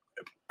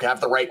have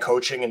the right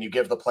coaching and you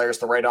give the players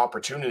the right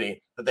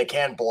opportunity, that they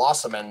can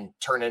blossom and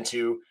turn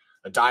into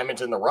a diamond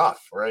in the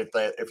rough, right?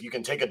 If you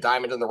can take a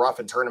diamond in the rough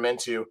and turn them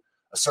into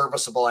a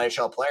serviceable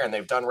NHL player, and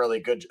they've done a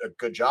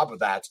good job of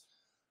that.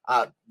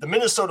 The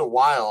Minnesota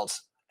Wild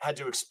had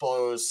to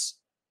expose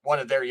one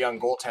of their young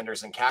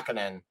goaltenders in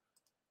Kakkonen.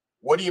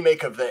 What do you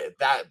make of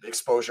that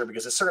exposure?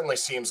 Because it certainly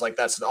seems like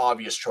that's an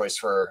obvious choice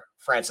for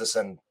Francis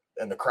and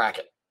the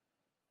Kraken.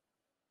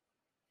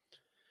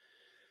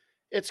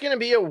 It's going to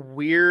be a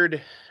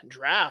weird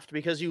draft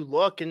because you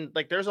look and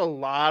like there's a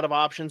lot of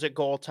options at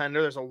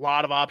goaltender. There's a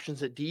lot of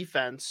options at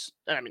defense.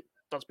 I mean,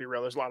 let's be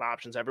real, there's a lot of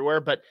options everywhere,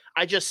 but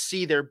I just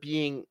see there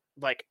being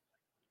like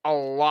a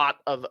lot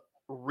of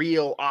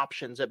real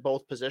options at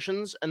both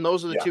positions. And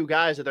those are the two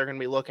guys that they're going to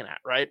be looking at,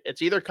 right?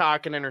 It's either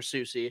Kakkonen or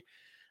Soucy.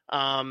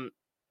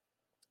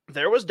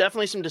 There was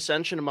definitely some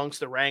dissension amongst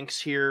the ranks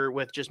here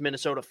with just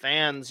Minnesota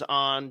fans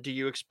on, do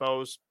you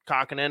expose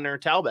Kakkonen or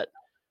Talbot?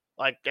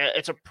 Like,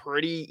 it's a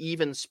pretty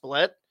even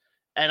split,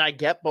 and I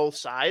get both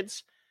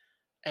sides.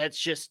 It's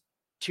just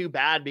too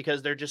bad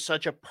because they're just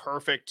such a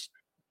perfect,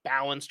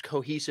 balanced,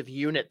 cohesive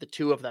unit, the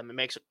two of them. It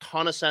makes a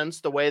ton of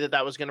sense the way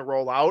that was going to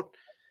roll out.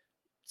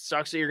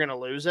 Sucks that you're going to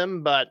lose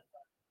him, but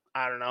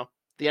I don't know.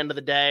 At the end of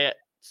the day,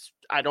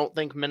 I don't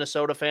think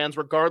Minnesota fans,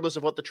 regardless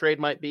of what the trade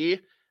might be,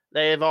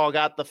 they've all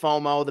got the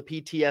FOMO, the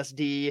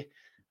PTSD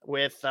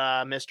with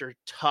Mr.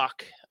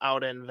 Tuck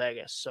out in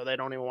Vegas, so they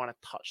don't even want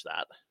to touch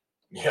that.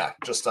 Yeah,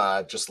 just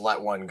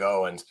let one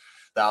go, and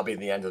that'll be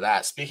the end of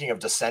that. Speaking of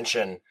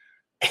dissension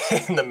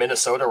in the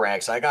Minnesota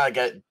ranks, I gotta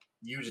get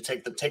you to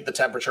take the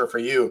temperature for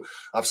you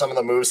of some of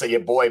the moves that your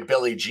boy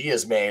Billy G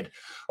has made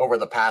over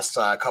the past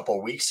couple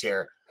of weeks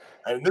here.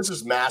 And this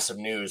is massive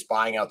news,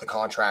 buying out the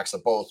contracts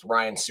of both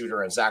Ryan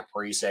Suter and Zach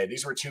Parise.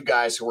 These were two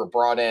guys who were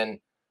brought in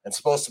and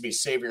supposed to be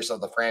saviors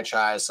of the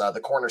franchise, the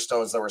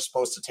cornerstones that were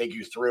supposed to take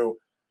you through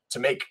to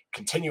make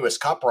continuous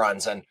cup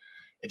runs, and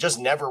it just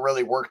never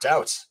really worked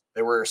out.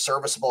 They were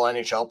serviceable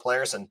NHL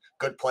players and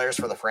good players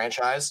for the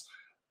franchise,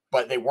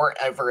 but they weren't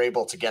ever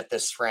able to get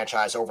this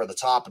franchise over the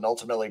top, and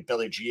ultimately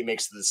Billy G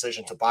makes the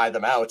decision to buy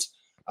them out.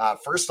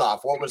 First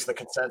off, what was the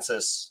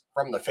consensus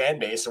from the fan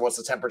base, and what's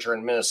the temperature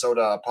in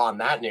Minnesota upon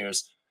that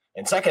news?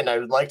 And second, I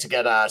would like to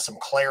get some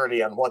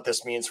clarity on what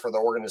this means for the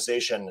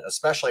organization,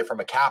 especially from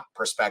a cap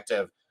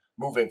perspective,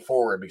 moving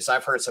forward? Because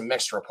I've heard some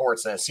mixed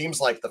reports, and it seems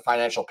like the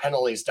financial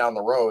penalties down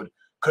the road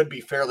could be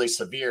fairly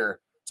severe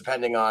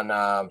depending on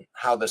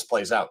how this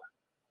plays out.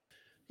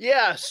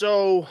 Yeah,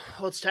 so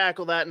let's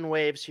tackle that in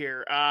waves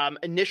here.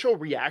 Initial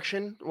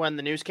reaction when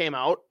the news came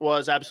out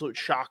was absolute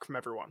shock from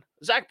everyone.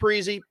 Zach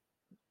Parise,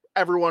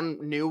 everyone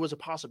knew was a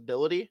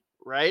possibility,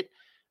 right?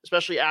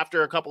 Especially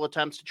after a couple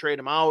attempts to trade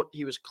him out.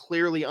 He was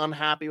clearly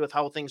unhappy with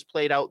how things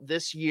played out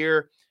this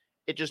year.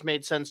 It just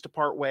made sense to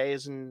part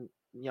ways and,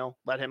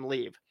 let him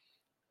leave.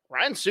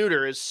 Ryan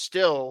Suter is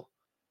still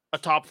a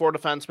top 4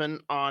 defenseman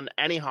on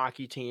any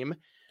hockey team.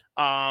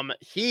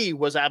 He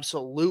was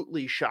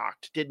absolutely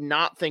shocked, did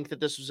not think that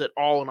this was at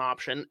all an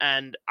option.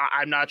 And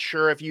I'm not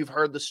sure if you've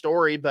heard the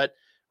story, but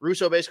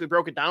Russo basically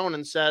broke it down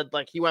and said,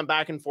 like, he went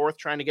back and forth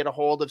trying to get a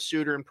hold of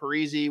Suter and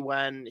Parise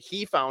when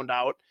he found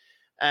out.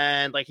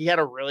 And like, he had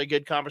a really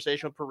good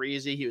conversation with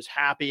Parise. He was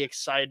happy,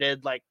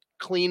 excited, like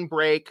clean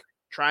break,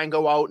 try and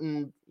go out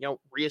and,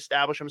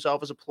 reestablish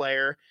himself as a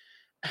player.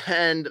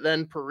 And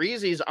then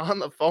Parise's on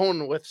the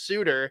phone with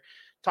Suter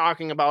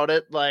talking about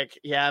it, like,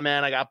 yeah,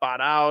 man, I got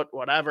bought out,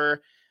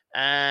 whatever.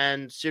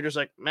 And Suter's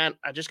like, man,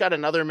 I just got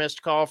another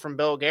missed call from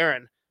Bill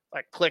Guerin.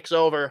 Like, clicks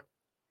over,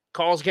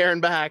 calls Guerin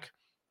back,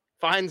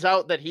 finds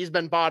out that he's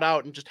been bought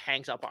out, and just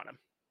hangs up on him.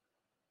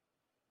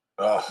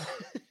 Oh,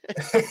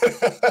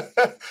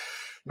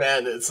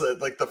 man, it's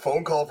like the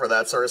phone call for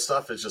that sort of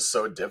stuff is just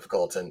so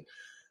difficult. And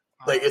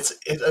like,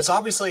 it's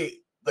obviously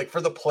like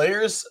for the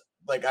players,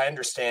 like I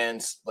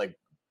understand, like,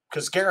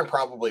 because Guerin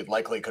probably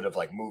likely could have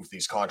like moved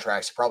these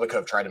contracts. He probably could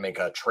have tried to make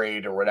a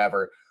trade or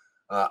whatever.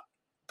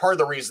 Part of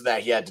the reason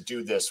that he had to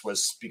do this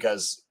was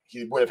because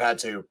he would have had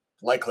to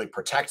likely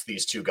protect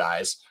these two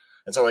guys.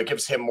 And so it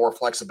gives him more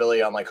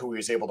flexibility on like who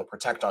he's able to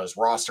protect on his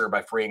roster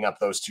by freeing up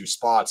those 2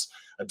 spots.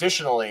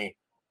 Additionally,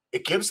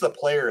 it gives the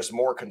players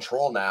more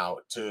control now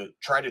to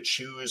try to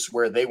choose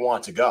where they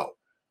want to go,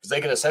 because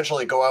they can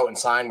essentially go out and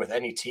sign with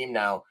any team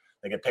now.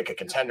 They can pick a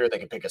contender, they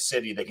can pick a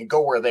city, they can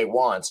go where they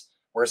want,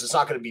 whereas it's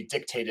not going to be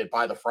dictated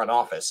by the front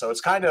office. So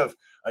it's kind of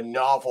a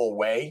novel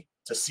way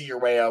to see your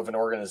way out of an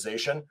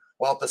organization,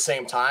 while at the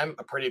same time,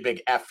 a pretty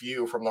big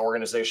FU from the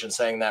organization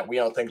saying that we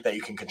don't think that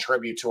you can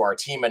contribute to our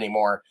team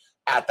anymore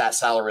at that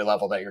salary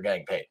level that you're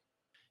getting paid.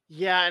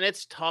 Yeah, and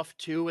it's tough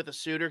too with the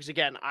Suter, because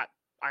again,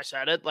 I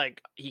said it,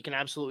 like, he can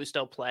absolutely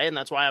still play, and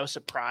that's why I was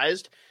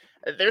surprised.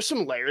 There's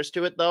some layers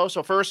to it, though.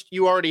 So first,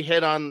 you already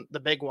hit on the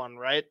big one,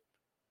 right?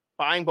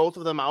 Buying both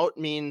of them out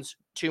means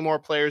 2 more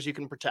players you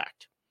can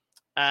protect.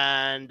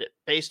 And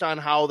based on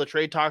how the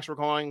trade talks were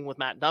going with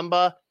Matt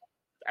Dumba,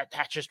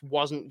 that just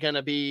wasn't going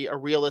to be a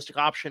realistic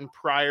option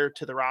prior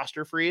to the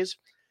roster freeze.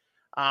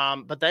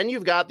 But then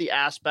you've got the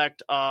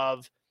aspect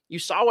of, you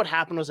saw what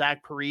happened with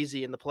Zach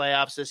Parise in the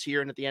playoffs this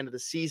year and at the end of the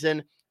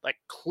season, like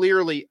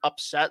clearly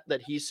upset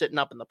that he's sitting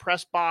up in the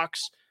press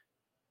box,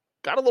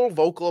 got a little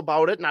vocal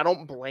about it, and I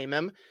don't blame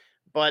him,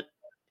 but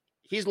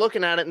he's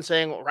looking at it and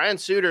saying, well, Ryan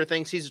Suter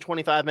thinks he's a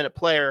 25-minute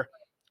player.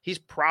 He's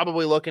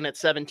probably looking at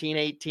 17,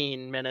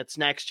 18 minutes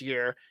next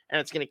year,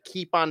 and it's going to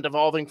keep on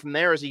devolving from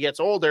there as he gets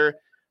older.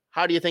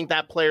 How do you think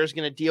that player is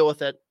going to deal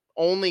with it?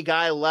 Only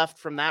guy left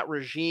from that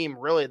regime,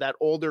 really, that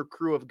older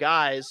crew of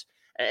guys.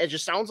 It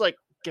just sounds like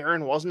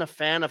Guerin wasn't a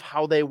fan of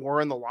how they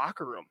were in the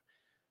locker room.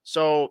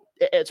 So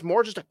it's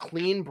more just a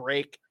clean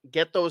break,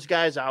 get those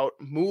guys out,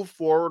 move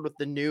forward with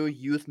the new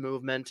youth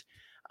movement.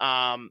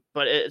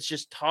 But it's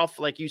just tough.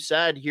 Like you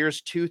said,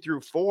 years 2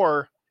 through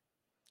 4,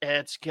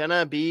 it's going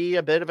to be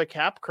a bit of a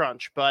cap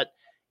crunch, but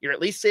you're at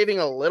least saving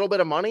a little bit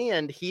of money.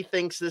 And he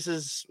thinks this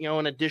is,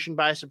 an addition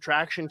by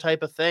subtraction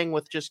type of thing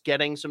with just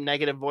getting some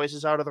negative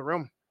voices out of the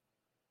room.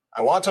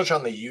 I want to touch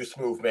on the youth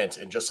movement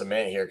in just a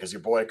minute here, because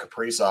your boy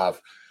Kaprizov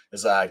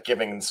is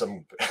giving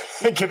some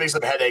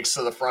headaches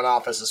to the front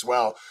office as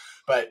well.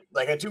 But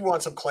like, I do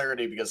want some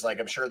clarity, because like,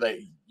 I'm sure that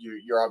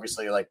you're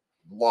obviously like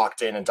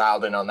locked in and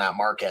dialed in on that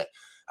market.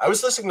 I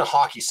was listening to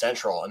Hockey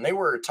Central, and they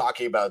were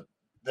talking about,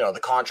 the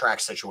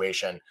contract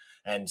situation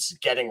and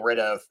getting rid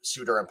of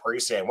Suter and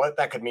Parise and what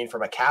that could mean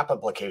from a cap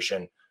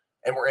implication.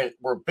 And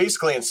we're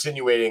basically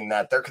insinuating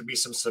that there could be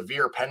some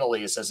severe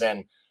penalties, as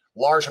in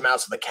large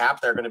amounts of the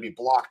cap that are going to be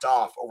blocked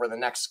off over the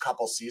next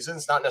couple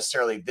seasons, not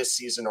necessarily this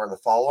season or the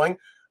following,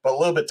 but a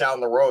little bit down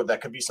the road.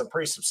 That could be some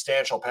pretty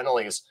substantial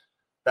penalties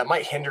that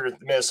might hinder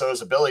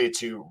Minnesota's ability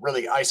to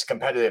really ice a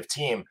competitive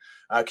team.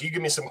 Can you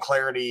give me some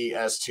clarity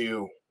as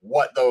to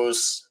what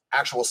those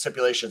actual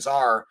stipulations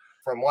are?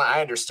 From what I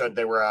understood,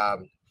 they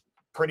were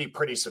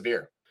pretty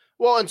severe.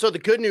 Well, and so the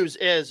good news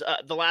is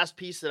the last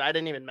piece that I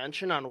didn't even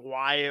mention on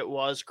why it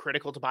was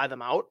critical to buy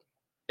them out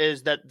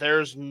is that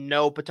there's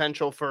no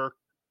potential for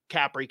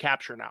cap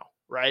recapture now,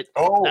 right?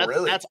 Oh,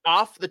 really? That's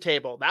off the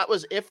table. That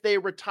was if they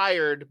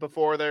retired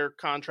before their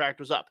contract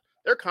was up.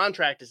 Their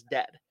contract is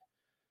dead.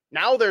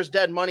 Now there's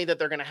dead money that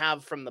they're going to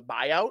have from the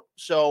buyout.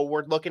 So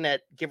we're looking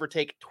at give or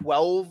take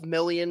 $12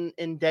 million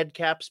in dead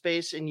cap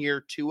space in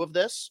year 2 of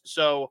this.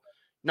 So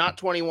not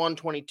 21,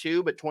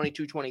 22, but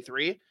 22,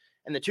 23.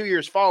 And the 2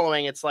 years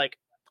following, it's like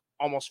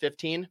almost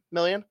 15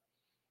 million.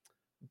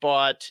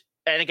 But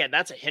And again,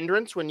 that's a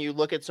hindrance when you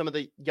look at some of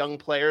the young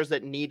players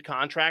that need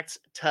contracts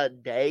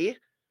today,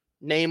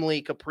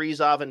 namely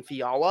Kaprizov and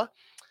Fiala.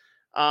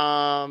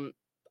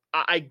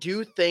 I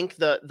do think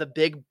the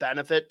big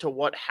benefit to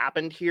what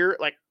happened here,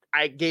 like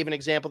I gave an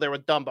example there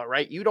with Dumba,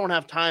 right? You don't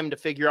have time to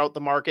figure out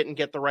the market and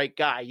get the right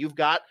guy. You've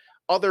got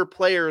other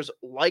players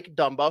like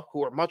Dumba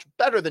who are much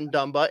better than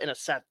Dumba in a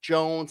Seth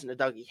Jones and a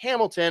Dougie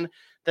Hamilton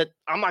that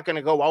I'm not going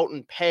to go out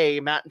and pay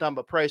Matt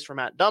Dumba price for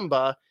Matt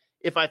Dumba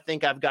if I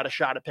think I've got a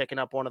shot at picking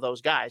up one of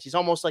those guys. He's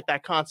almost like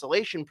that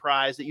consolation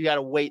prize that you got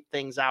to wait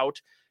things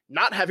out,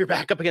 not have your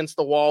back up against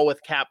the wall with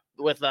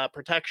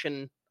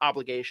protection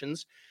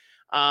obligations.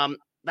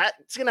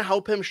 That's going to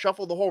help him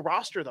shuffle the whole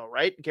roster though,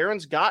 right?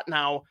 Guerin's got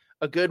now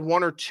a good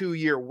 1 or 2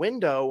 year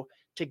window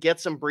to get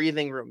some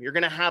breathing room. You're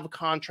going to have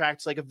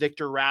contracts like a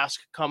Victor Rask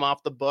come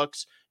off the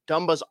books.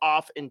 Dumba's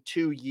off in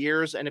 2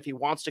 years, and if he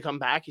wants to come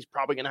back, he's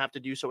probably going to have to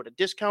do so at a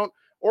discount,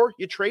 or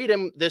you trade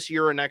him this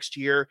year or next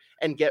year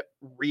and get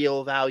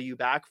real value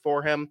back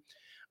for him.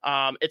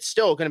 It's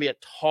still going to be a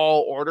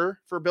tall order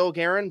for Bill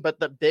Guerin, but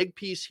the big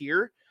piece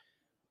here,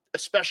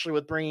 especially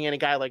with bringing in a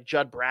guy like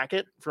Judd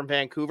Brackett from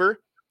Vancouver,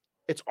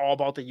 it's all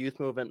about the youth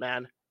movement,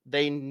 man.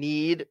 They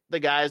need the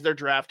guys they're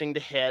drafting to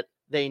hit.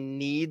 They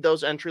need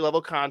those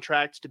entry-level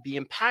contracts to be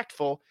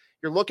impactful.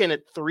 You're looking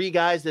at 3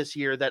 guys this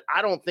year that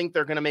I don't think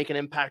they're going to make an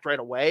impact right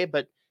away,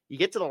 but you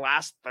get to the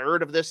last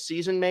third of this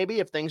season, maybe,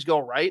 if things go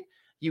right.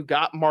 You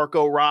got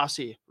Marco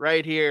Rossi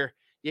right here.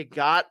 You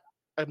got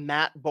a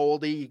Matt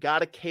Boldy. You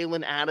got a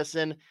Kalen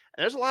Addison. And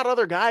there's a lot of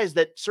other guys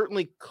that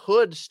certainly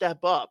could step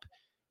up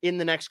in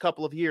the next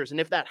couple of years. And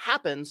if that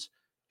happens,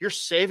 you're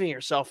saving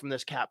yourself from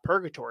this cap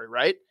purgatory,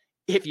 right?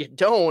 If you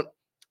don't,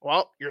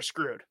 well, you're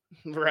screwed,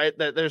 right?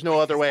 There's no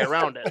other way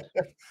around it.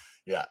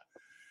 Yeah.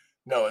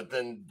 No,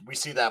 then we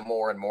see that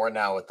more and more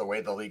now with the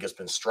way the league has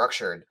been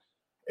structured.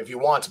 If you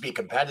want to be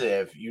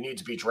competitive, you need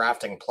to be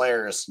drafting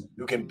players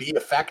who can be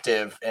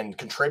effective and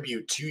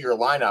contribute to your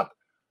lineup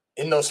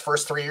in those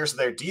first 3 years of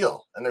their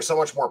deal. And there's so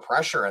much more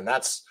pressure. And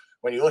that's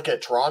when you look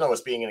at Toronto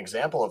as being an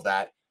example of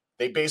that.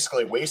 They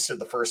basically wasted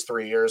the first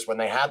 3 years when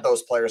they had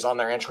those players on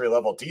their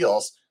entry-level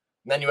deals.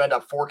 And then you end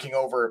up forking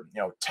over,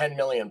 $10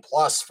 million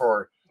plus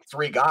for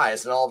 3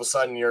 guys. And all of a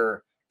sudden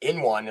you're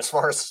in one as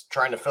far as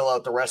trying to fill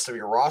out the rest of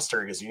your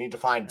roster, because you need to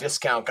find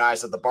discount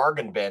guys at the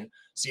bargain bin,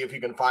 see if you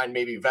can find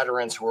maybe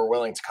veterans who are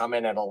willing to come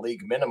in at a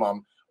league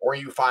minimum, or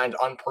you find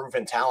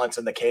unproven talents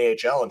in the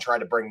KHL and try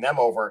to bring them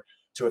over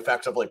to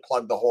effectively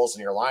plug the holes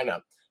in your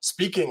lineup.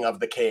 Speaking of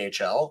the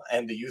KHL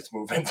and the youth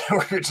movement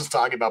that we were just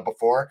talking about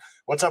before,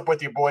 what's up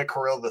with your boy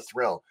Kirill the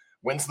Thrill?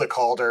 Wins the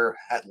Calder,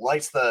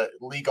 lights the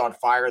league on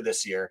fire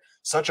this year.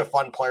 Such a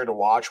fun player to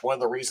watch. One of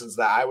the reasons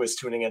that I was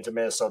tuning into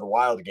Minnesota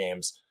Wild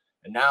games.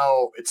 And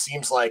now it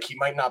seems like he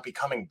might not be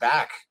coming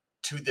back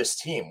to this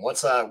team.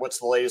 What's the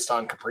latest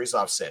on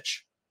Kaprizov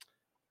sitch?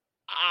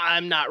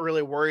 I'm not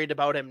really worried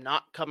about him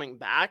not coming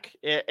back.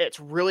 It's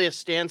really a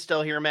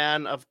standstill here,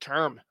 man, of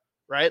term,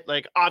 right?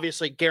 Like,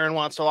 obviously, Guerin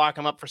wants to lock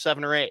him up for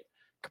 7 or 8.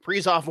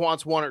 Kaprizov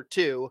wants 1 or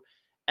 2.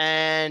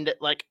 And,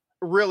 like,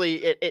 really,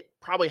 it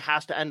probably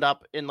has to end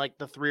up in, like,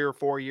 the 3 or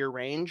 4 year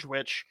range,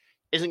 which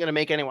isn't going to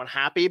make anyone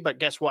happy. But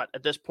guess what?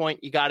 At this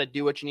point, you got to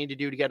do what you need to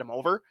do to get him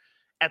over.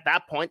 At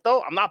that point,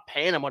 though, I'm not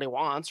paying him what he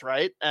wants,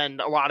 right?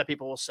 And a lot of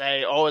people will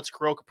say, oh, it's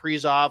Kirill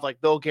Kaprizov. Like,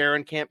 Bill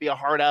Guerin can't be a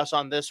hard ass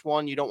on this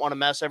one. You don't want to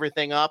mess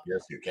everything up.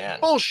 Yes, you can.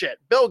 Bullshit.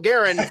 Bill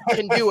Guerin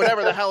can do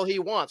whatever the hell he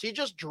wants. He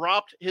just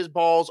dropped his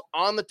balls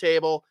on the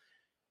table,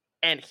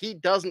 and he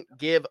doesn't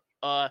give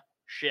a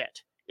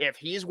shit. If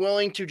he's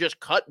willing to just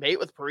cut bait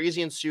with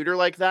Parise and Suter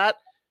like that,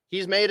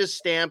 he's made his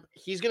stamp.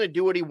 He's going to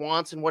do what he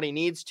wants and what he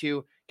needs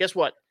to. Guess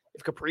what?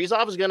 If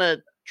Kaprizov is going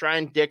to try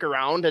and dick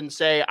around and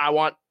say, I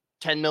want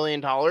 $10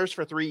 million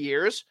for 3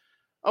 years,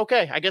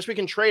 okay, I guess we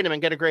can trade him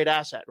and get a great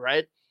asset,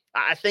 right?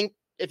 I think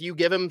if you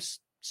give him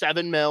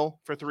 $7 million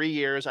for 3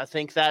 years, I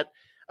think that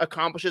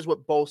accomplishes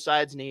what both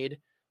sides need.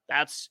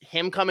 That's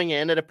him coming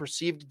in at a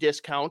perceived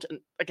discount. And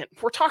again,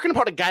 we're talking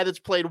about a guy that's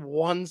played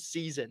 1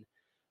 season.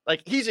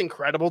 Like, he's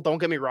incredible, don't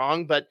get me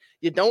wrong, but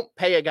you don't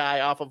pay a guy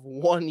off of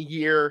 1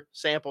 year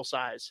sample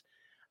size.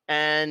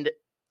 And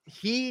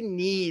he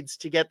needs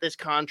to get this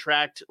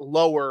contract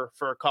lower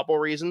for a couple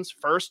reasons.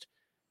 First,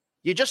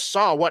 you just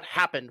saw what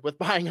happened with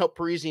buying out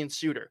Parise and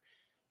Suter.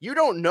 You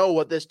don't know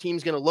what this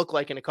team's going to look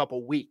like in a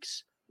couple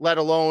weeks, let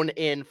alone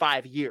in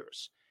 5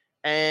 years.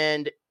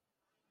 And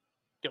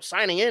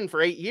signing in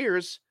for 8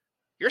 years,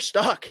 you're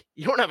stuck.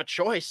 You don't have a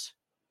choice.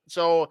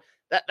 So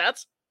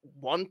that's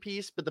one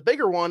piece. But the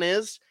bigger one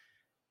is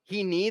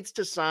he needs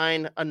to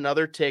sign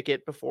another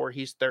ticket before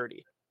he's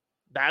 30.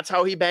 That's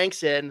how he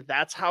banks in.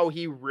 That's how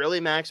he really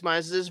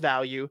maximizes his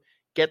value.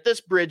 Get this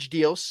bridge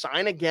deal,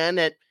 sign again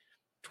at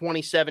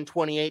 27,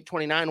 28,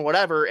 29,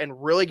 whatever,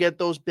 and really get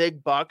those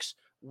big bucks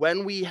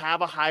when we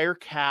have a higher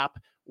cap,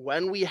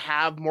 when we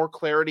have more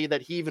clarity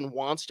that he even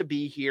wants to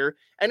be here.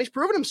 And he's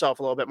proven himself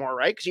a little bit more,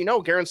 right?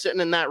 Because, Guerin's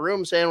sitting in that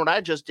room saying what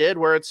I just did,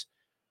 where it's,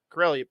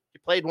 Kirill, you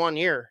played 1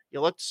 year.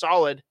 You looked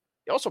solid.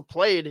 You also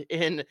played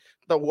in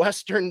the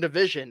Western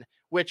Division,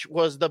 which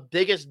was the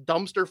biggest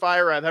dumpster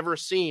fire I've ever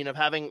seen, of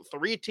having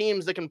 3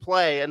 teams that can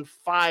play and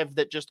 5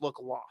 that just look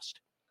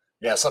lost.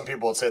 Yeah, some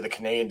people would say the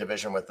Canadian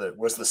division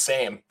was the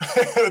same,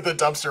 with the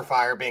dumpster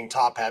fire being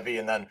top heavy,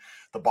 and then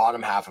the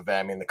bottom half of it.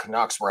 I mean, the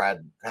Canucks were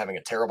having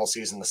a terrible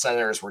season. The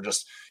Senators were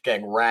just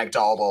getting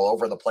ragdolled all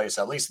over the place,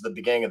 at least at the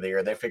beginning of the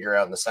year. They figure it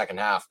out in the second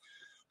half.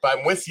 But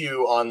I'm with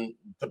you on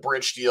the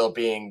Bridge deal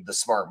being the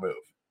smart move.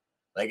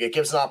 Like, it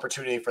gives an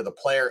opportunity for the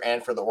player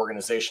and for the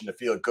organization to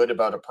feel good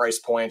about a price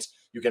point.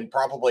 You can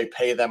probably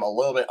pay them a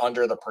little bit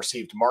under the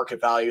perceived market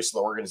value, so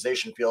the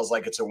organization feels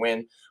like it's a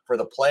win. For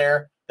the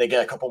player, they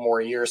get a couple more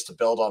years to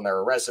build on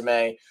their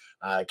resume,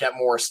 get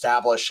more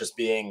established as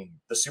being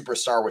the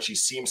superstar, which he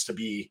seems to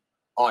be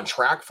on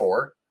track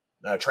for,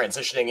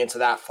 transitioning into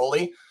that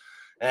fully.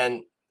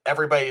 And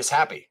everybody is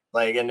happy.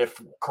 Like, and if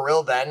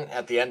Kirill then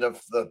at the end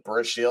of the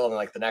Bridge deal in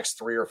like the next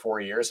 3 or 4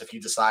 years, if he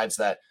decides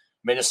that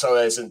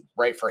Minnesota isn't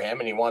right for him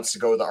and he wants to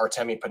go the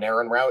Artemi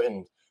Panarin route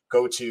and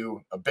go to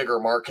a bigger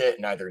market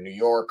in either New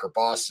York or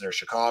Boston or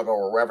Chicago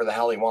or wherever the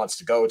hell he wants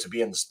to go to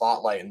be in the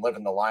spotlight and live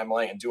in the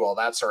limelight and do all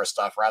that sort of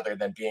stuff rather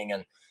than being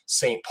in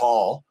St.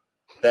 Paul,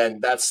 then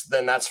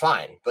that's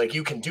fine. Like,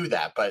 you can do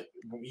that, but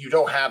you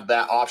don't have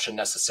that option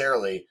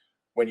necessarily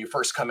when you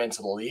first come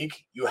into the league.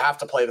 You have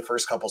to play the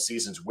first couple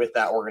seasons with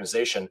that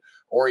organization,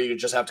 or you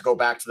just have to go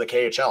back to the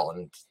KHL.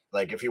 And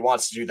like, if he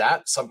wants to do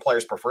that, some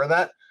players prefer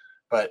that,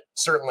 but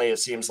certainly it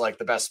seems like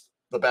the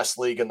best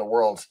league in the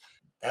world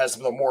has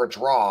the more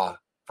draw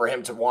for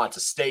him to want to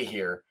stay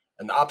here.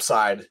 And the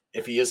upside,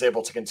 if he is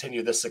able to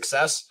continue this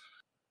success,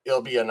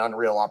 it'll be an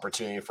unreal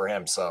opportunity for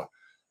him. So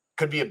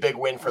could be a big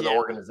win for the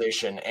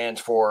organization and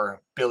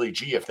for Billy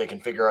G if they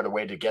can figure out a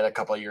way to get a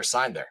couple of years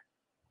signed there.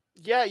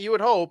 Yeah, you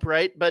would hope,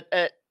 right? But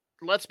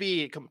let's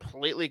be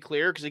completely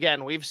clear, because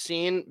again, we've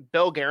seen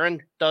Bill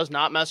Guerin does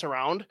not mess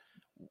around.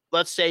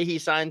 Let's say he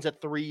signs a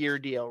 3-year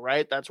deal,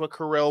 right? That's what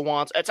Kirill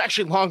wants. It's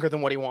actually longer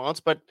than what he wants,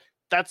 but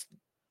that's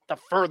the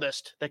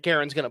furthest that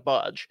Guerin's going to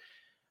budge.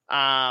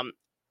 The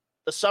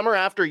summer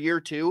after year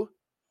 2,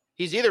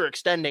 he's either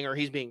extending or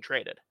he's being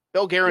traded.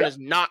 Bill Guerin is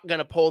not going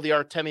to pull the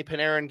Artemi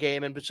Panarin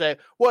game and say,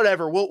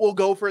 whatever, we'll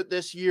go for it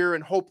this year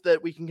and hope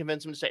that we can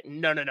convince him to stay.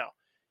 No.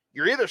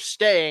 You're either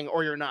staying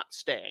or you're not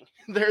staying.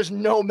 There's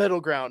no middle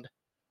ground.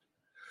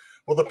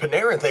 Well, the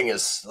Panarin thing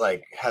is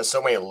like, has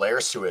so many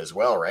layers to it as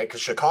well, right?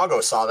 Because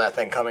Chicago saw that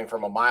thing coming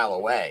from a mile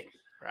away.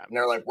 Right. And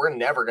they're like, we're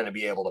never going to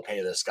be able to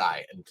pay this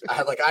guy. And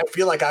I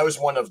feel like I was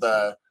one of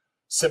the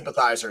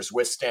sympathizers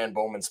with Stan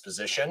Bowman's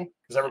position,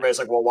 because everybody's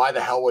like, well, why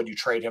the hell would you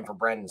trade him for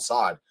Brandon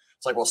Saad?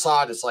 It's like, well,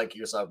 Saad is like, he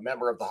was a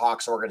member of the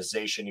Hawks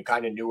organization. You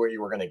kind of knew what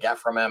you were going to get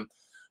from him,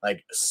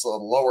 like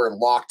lower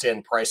locked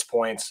in price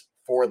points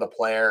for the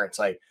player. It's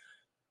like,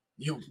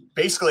 he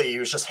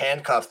was just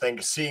handcuffed,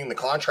 seeing the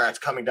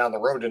contract coming down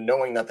the road and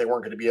knowing that they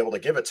weren't going to be able to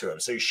give it to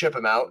him. So you ship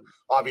him out.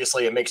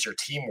 Obviously, it makes your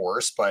team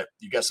worse, but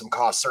you get some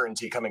cost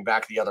certainty coming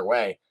back the other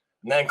way.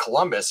 And then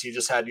Columbus, he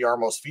just had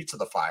Jarmo's feet to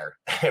the fire.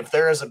 If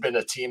there hasn't been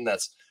a team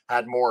that's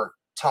had more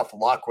tough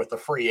luck with the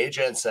free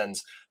agents and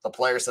the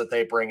players that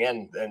they bring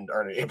in and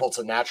are able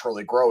to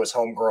naturally grow as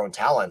homegrown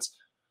talents,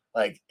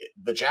 like,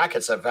 the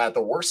Jackets have had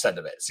the worst end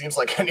of it. It seems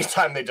like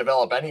anytime they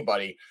develop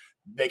anybody,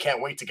 they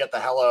can't wait to get the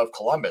hell out of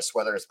Columbus,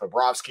 whether it's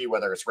Bobrovsky,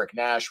 whether it's Rick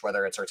Nash,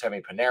 whether it's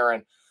Artemi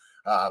Panarin,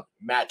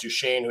 Matt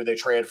Duchene, who they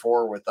traded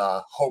for with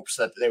hopes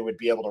that they would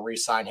be able to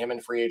re-sign him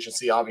in free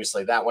agency.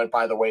 Obviously, that went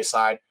by the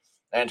wayside,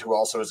 and who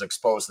also was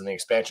exposed in the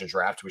expansion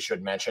draft. We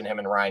should mention him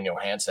and Ryan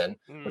Johansson,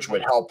 which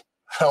would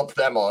help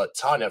them a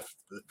ton if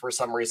for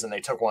some reason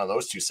they took one of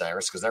those two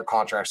centers, because their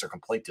contracts are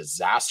complete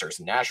disasters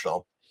in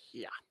Nashville.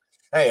 Yeah.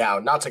 Hey,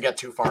 not to get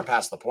too far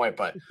past the point,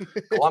 but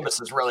Columbus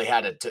has really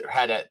had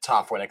it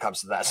tough when it comes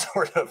to that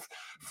sort of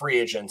free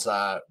agent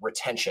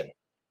retention.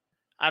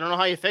 I don't know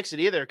how you fix it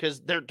either,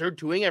 because they're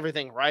doing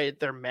everything right.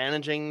 They're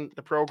managing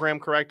the program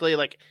correctly.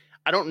 Like,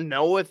 I don't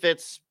know if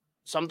it's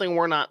something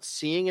we're not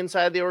seeing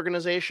inside the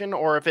organization,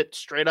 or if it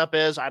straight up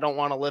is, I don't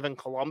want to live in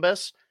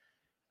Columbus.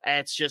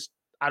 It's just,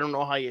 I don't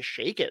know how you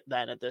shake it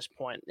then at this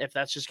point, if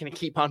that's just going to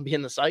keep on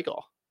being the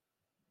cycle.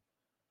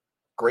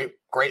 Great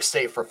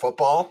state for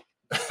football.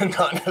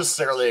 Not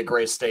necessarily a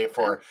great state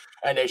for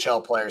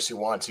NHL players who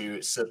want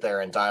to sit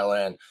there and dial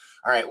in.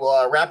 All right,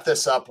 we'll wrap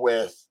this up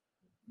with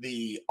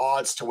the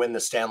odds to win the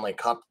Stanley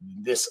Cup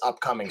this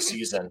upcoming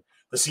season.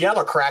 The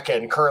Seattle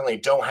Kraken currently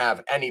don't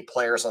have any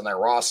players on their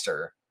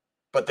roster,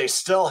 but they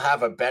still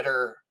have a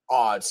better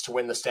odds to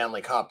win the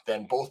Stanley Cup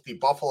than both the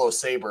Buffalo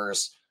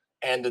Sabres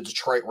and the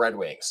Detroit Red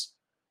Wings.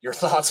 Your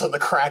thoughts on the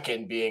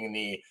Kraken being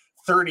the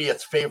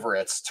 30th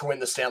favorites to win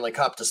the Stanley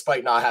Cup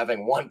despite not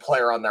having one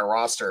player on their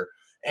roster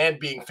and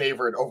being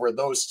favored over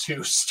those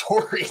two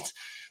storied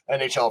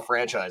NHL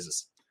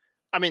franchises?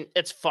 I mean,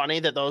 it's funny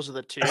that those are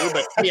the two,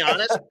 but to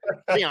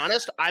be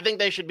honest, I think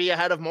they should be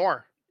ahead of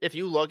more. If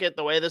you look at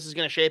the way this is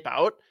going to shape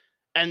out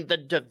and the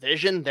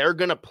division they're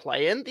going to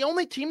play in, the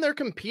only team they're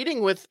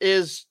competing with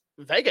is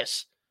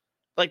Vegas.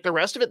 Like, the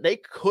rest of it, they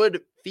could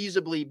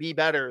feasibly be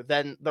better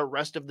than the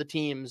rest of the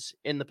teams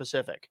in the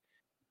Pacific.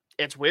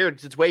 It's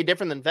weird. It's way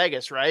different than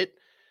Vegas, right?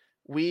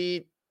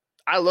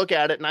 I look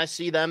at it and I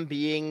see them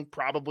being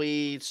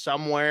probably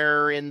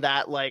somewhere in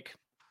that like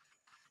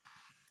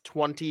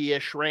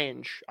 20-ish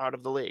range out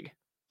of the league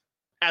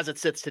as it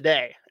sits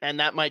today. And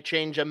that might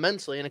change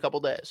immensely in a couple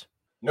days.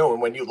 No,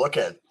 and when you look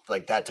at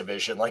like that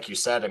division, like you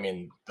said, I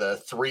mean, the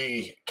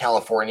 3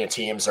 California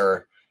teams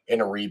are in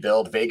a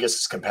rebuild. Vegas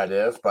is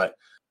competitive, but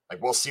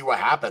like we'll see what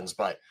happens.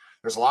 But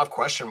there's a lot of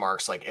question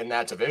marks like in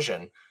that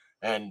division.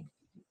 And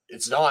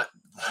it's not,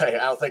 I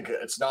don't think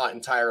it's not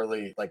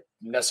entirely like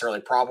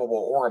necessarily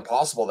probable or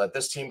impossible that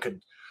this team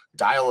could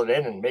dial it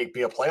in and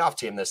be a playoff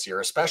team this year,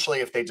 especially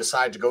if they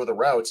decide to go the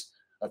route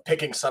of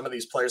picking some of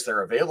these players that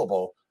are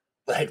available,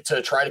 like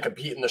to try to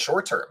compete in the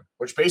short term,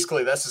 which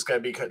basically this is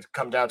going to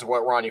come down to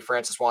what Ronnie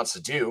Francis wants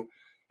to do.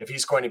 If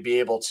he's going to be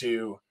able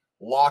to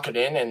lock it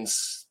in and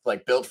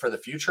like build for the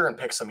future and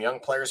pick some young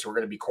players who are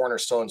going to be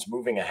cornerstones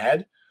moving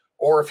ahead,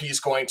 or if he's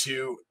going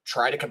to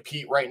try to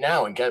compete right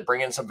now and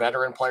bring in some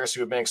veteran players who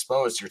have been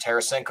exposed, your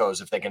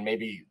Tarasenko's, if they can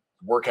maybe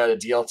work out a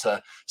deal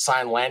to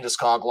sign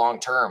Landeskog long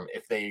term,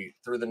 if they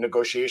through the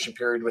negotiation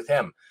period with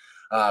him.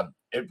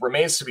 It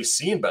remains to be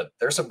seen, but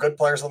there's some good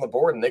players on the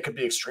board and they could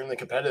be extremely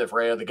competitive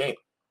right out of the gate.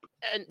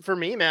 And for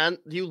me, man,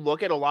 you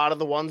look at a lot of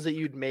the ones that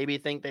you'd maybe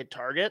think they'd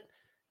target,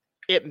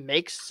 it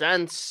makes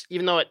sense,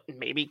 even though it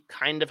maybe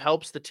kind of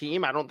helps the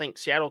team. I don't think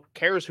Seattle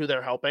cares who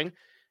they're helping.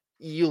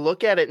 You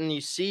look at it and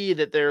you see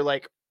that they're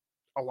like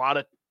a lot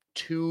of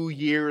 2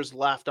 years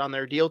left on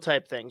their deal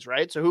type things,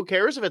 right? So who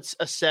cares if it's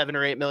a $7 or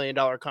 $8 million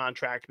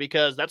contract,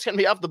 because that's going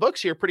to be off the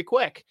books here pretty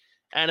quick.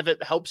 And if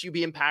it helps you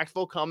be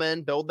impactful, come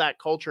in, build that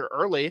culture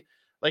early.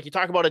 Like you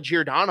talk about a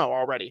Giordano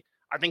already.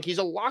 I think he's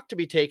a lock to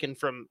be taken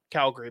from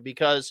Calgary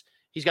because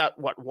he's got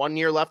 1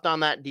 year left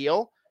on that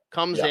deal,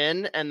 comes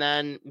in, and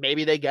then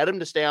maybe they get him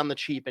to stay on the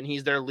cheap and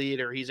he's their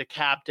leader. He's a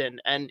captain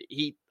and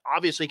he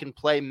obviously can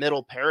play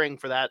middle pairing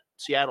for that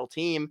Seattle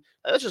team.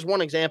 That's just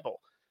one example.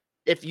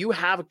 If you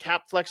have a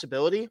cap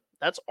flexibility,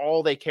 that's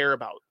all they care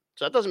about.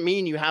 So that doesn't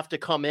mean you have to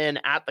come in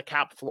at the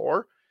cap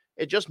floor.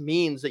 It just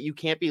means that you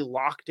can't be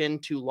locked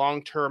into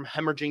long-term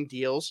hemorrhaging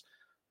deals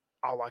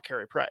a la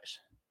Carey Price.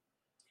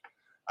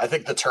 I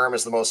think the term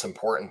is the most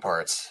important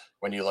parts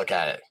when you look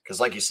at it. Because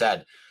like you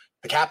said,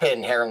 the cap hit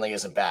inherently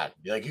isn't bad.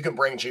 Like you can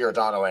bring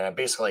Giordano in and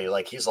basically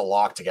like he's a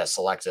lock to get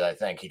selected. I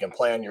think he can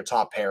play on your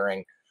top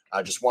pairing.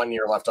 Just 1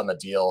 year left on the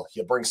deal.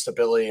 He'll bring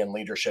stability and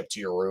leadership to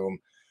your room.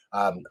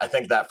 I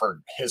think that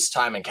for his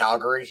time in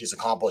Calgary, he's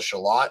accomplished a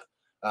lot.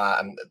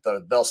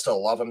 They'll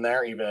still love him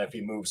there, even if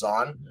he moves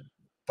on.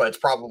 But it's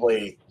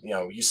probably,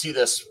 you see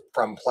this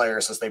from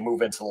players as they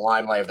move into the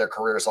limelight of their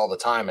careers all the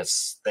time.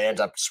 They end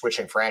up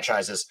switching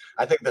franchises.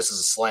 I think this is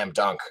a slam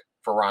dunk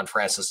for Ron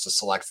Francis to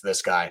select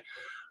this guy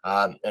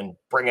and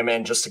bring him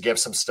in just to give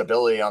some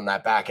stability on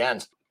that back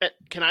end.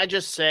 Can I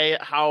just say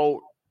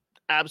how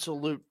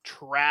absolute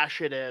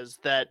trash it is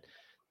that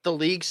the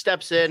league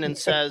steps in and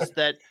says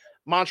that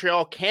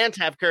Montreal can't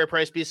have Carey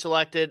Price be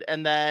selected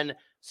and then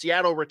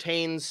Seattle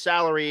retains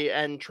salary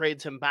and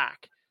trades him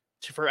back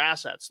for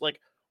assets? Like,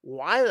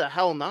 why the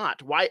hell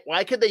not?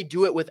 Why could they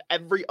do it with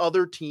every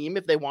other team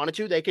if they wanted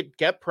to? They could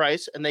get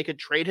Price and they could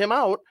trade him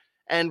out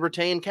and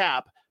retain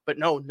cap, but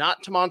no,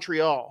 not to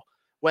Montreal.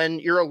 When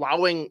you're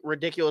allowing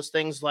ridiculous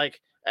things like,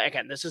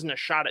 again, this isn't a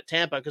shot at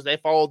Tampa because they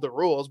followed the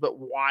rules, but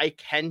why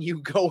can you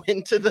go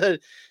into the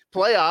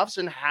playoffs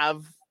and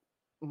have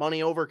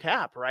money over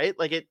cap, right?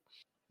 Like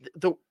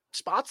the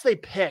spots they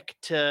pick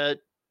to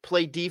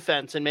play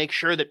defense and make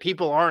sure that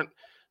people aren't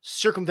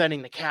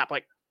circumventing the cap,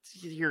 like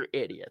you're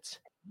idiots.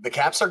 The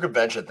cap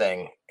circumvention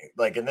thing,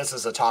 like, and this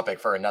is a topic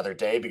for another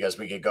day because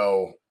we could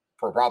go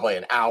for probably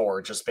an hour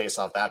just based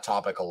off that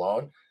topic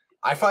alone.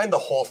 I find the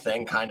whole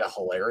thing kind of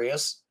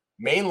hilarious,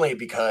 mainly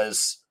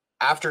because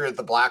after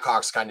the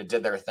Blackhawks kind of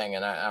did their thing,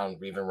 and I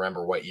don't even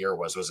remember what year it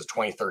was. Was it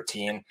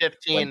 2013?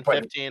 15.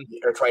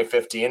 Or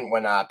 2015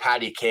 when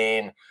Patty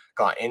Kane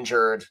got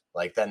injured.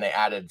 Like then they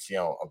added,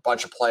 a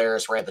bunch of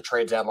players right at the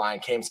trade deadline.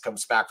 Kane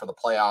comes back for the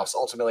playoffs,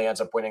 ultimately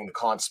ends up winning the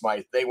Conn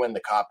Smythe. They win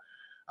the cup.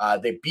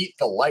 They beat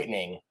the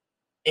Lightning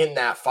in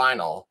that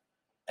final,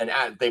 and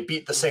they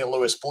beat the St.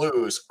 Louis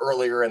Blues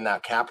earlier in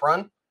that cap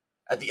run.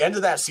 At the end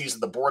of that season,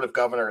 the Board of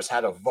Governors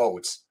had a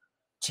vote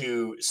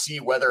to see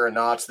whether or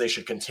not they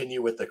should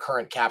continue with the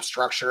current cap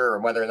structure or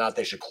whether or not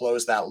they should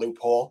close that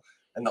loophole.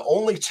 And the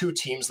only two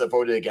teams that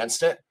voted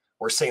against it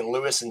were St.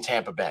 Louis and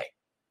Tampa Bay.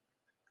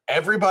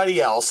 Everybody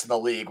else in the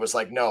league was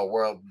like, no,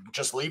 we'll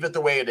just leave it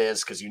the way it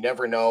is because you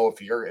never know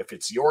if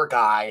it's your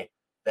guy,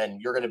 then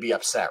you're going to be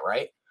upset,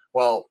 right?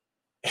 Well,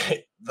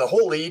 the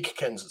whole league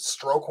can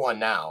stroke one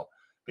now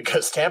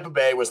because Tampa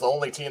Bay was the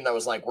only team that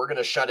was like, we're going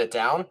to shut it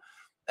down.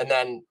 And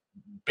then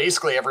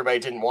basically everybody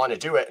didn't want to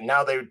do it. And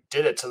now they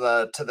did it to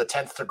the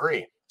 10th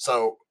degree.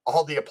 So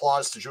all the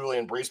applause to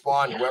Julian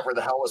Brisebois and whoever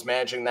the hell was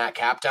managing that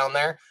cap down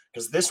there,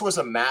 because this was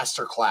a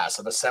masterclass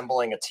of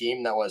assembling a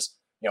team that was,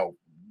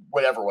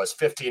 whatever was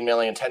 15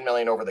 million, 10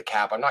 million over the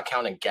cap. I'm not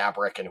counting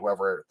Gabrick and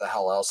whoever the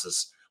hell else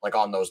is like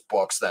on those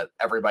books that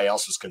everybody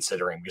else was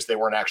considering because they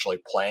weren't actually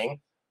playing.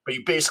 But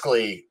you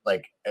basically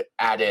like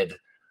added,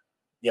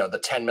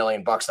 the $10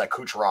 million that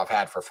Kucherov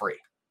had for free.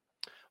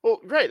 Well,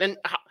 right. And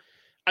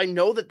I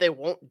know that they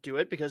won't do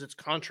it because it's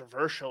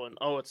controversial and,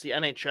 oh, it's the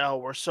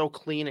NHL. We're so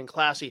clean and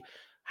classy.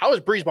 How is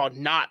Brisebois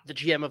not the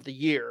GM of the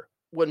year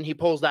when he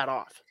pulls that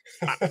off?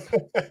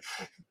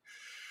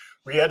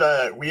 We had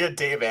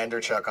Dave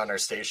Anderchuk on our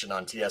station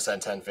on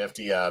TSN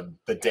 1050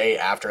 the day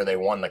after they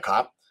won the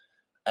cup,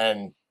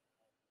 and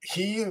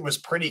he was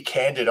pretty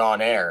candid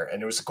on air,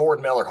 and it was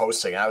Gord Miller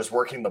hosting. I was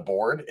working the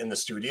board in the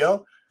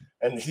studio,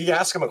 and he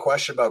asked him a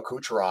question about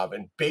Kucherov,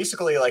 and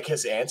basically like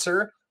his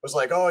answer was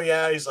like, oh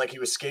yeah, he's like, he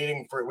was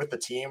skating with the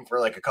team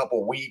for like a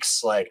couple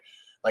weeks, like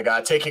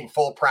taking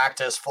full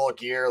practice, full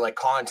gear, like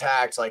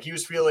contact, like he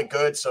was feeling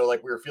good. So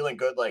like we were feeling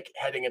good, like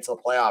heading into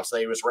the playoffs,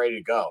 that he was ready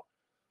to go.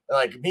 And,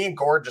 like me and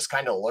Gord just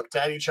kind of looked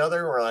at each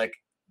other. We're like,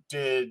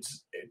 did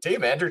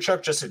Dave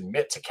Anderchuk just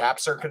admit to cap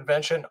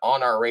circumvention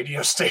on our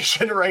radio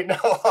station right now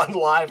on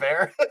live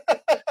air?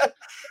 It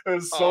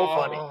was so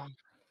funny.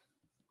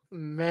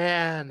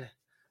 Man,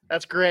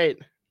 that's great.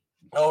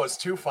 Oh, it's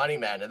too funny,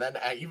 man. And then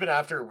even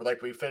after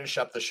like we finished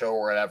up the show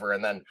or whatever,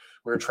 and then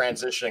we were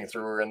transitioning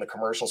through, we were in the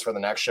commercials for the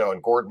next show,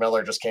 and Gord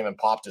Miller just came and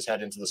popped his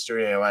head into the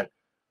studio and went,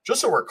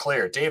 just so we're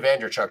clear, Dave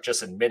Anderchuk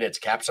just admitted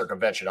to cap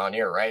circumvention on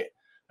here, right?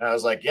 And I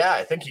was like, yeah,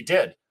 I think he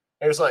did. And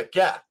he was like,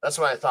 yeah, that's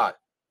what I thought.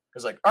 He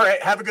was like, all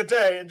right, have a good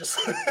day, and just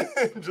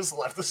just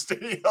left the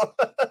studio.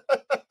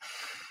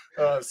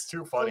 It's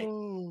too funny.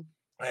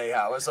 Hey,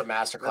 yeah, it was a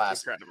masterclass.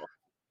 That's incredible.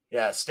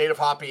 Yeah, State of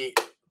Hoppy.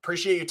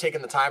 Appreciate you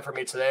taking the time for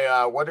me today.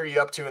 What are you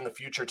up to in the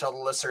future? Tell the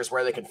listeners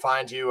where they can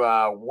find you,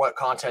 what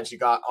content you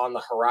got on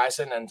the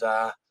horizon, and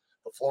the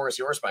floor is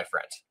yours, my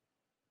friend.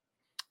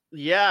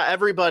 Yeah,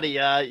 everybody,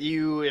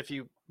 if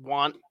you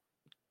want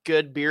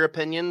good beer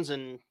opinions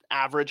and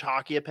average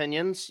hockey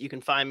opinions, you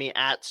can find me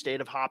at State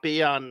of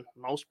Hoppy on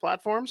most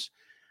platforms.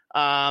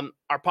 Our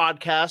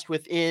podcast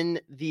within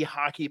the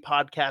Hockey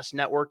Podcast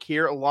Network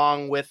here,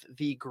 along with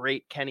the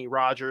great Kenny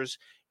Rogers,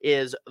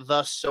 is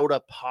The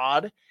Soda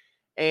Pod.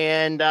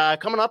 And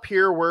coming up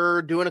here,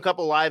 we're doing a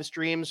couple live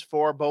streams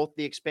for both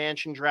the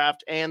expansion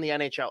draft and the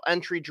NHL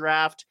entry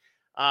draft.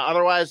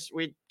 Otherwise,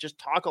 we just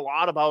talk a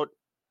lot about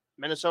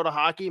Minnesota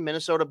hockey,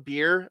 Minnesota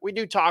beer. We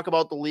do talk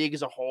about the league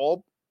as a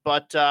whole,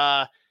 but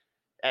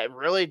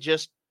really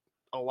just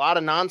a lot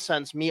of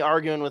nonsense. Me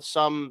arguing with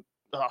some,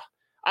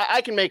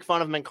 I can make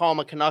fun of him and call him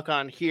a Canuck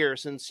on here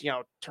since,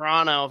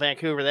 Toronto,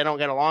 Vancouver, they don't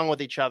get along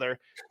with each other.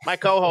 My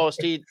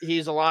co-host,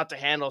 he's a lot to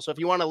handle. So if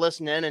you want to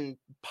listen in and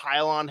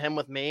pile on him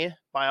with me,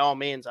 by all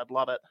means, I'd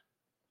love it.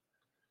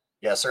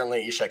 Yeah,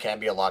 certainly Isha can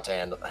be a lot to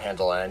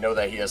handle. And I know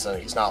that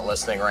he's not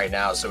listening right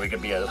now, so we can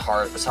be as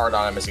hard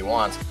on him as he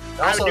wants.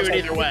 I would do it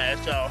either way.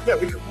 So yeah,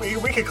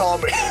 we could call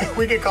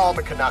him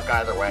a Canuck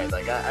either way.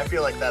 Like I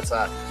feel like that's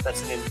an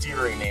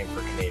endearing name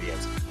for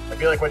Canadians. I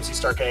feel like once you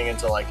start getting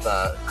into like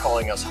the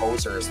calling us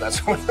hosers,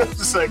 that's when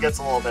it gets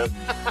a little bit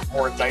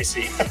more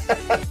dicey.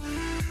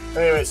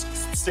 Anyways,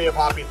 State of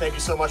Hoppy, thank you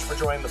so much for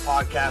joining the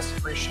podcast.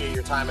 Appreciate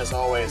your time as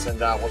always, and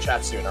we'll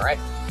chat soon. All right.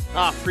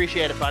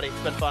 Appreciate it, buddy. It's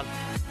been fun.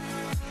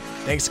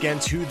 Thanks again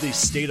to the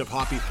State of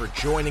Hoppy for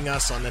joining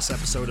us on this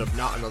episode of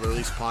Not Another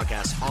Leafs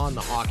podcast on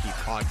the Hockey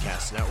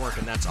Podcast Network.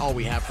 And that's all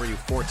we have for you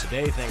for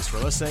today. Thanks for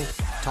listening.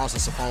 Toss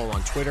us a follow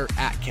on Twitter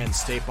at Ken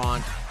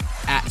Stapon,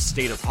 at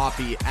State of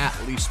Hoppy, at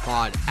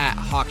LeafsPod, at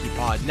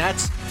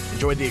HockeyPodNet.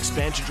 Enjoy the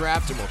expansion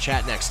draft, and we'll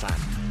chat next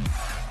time.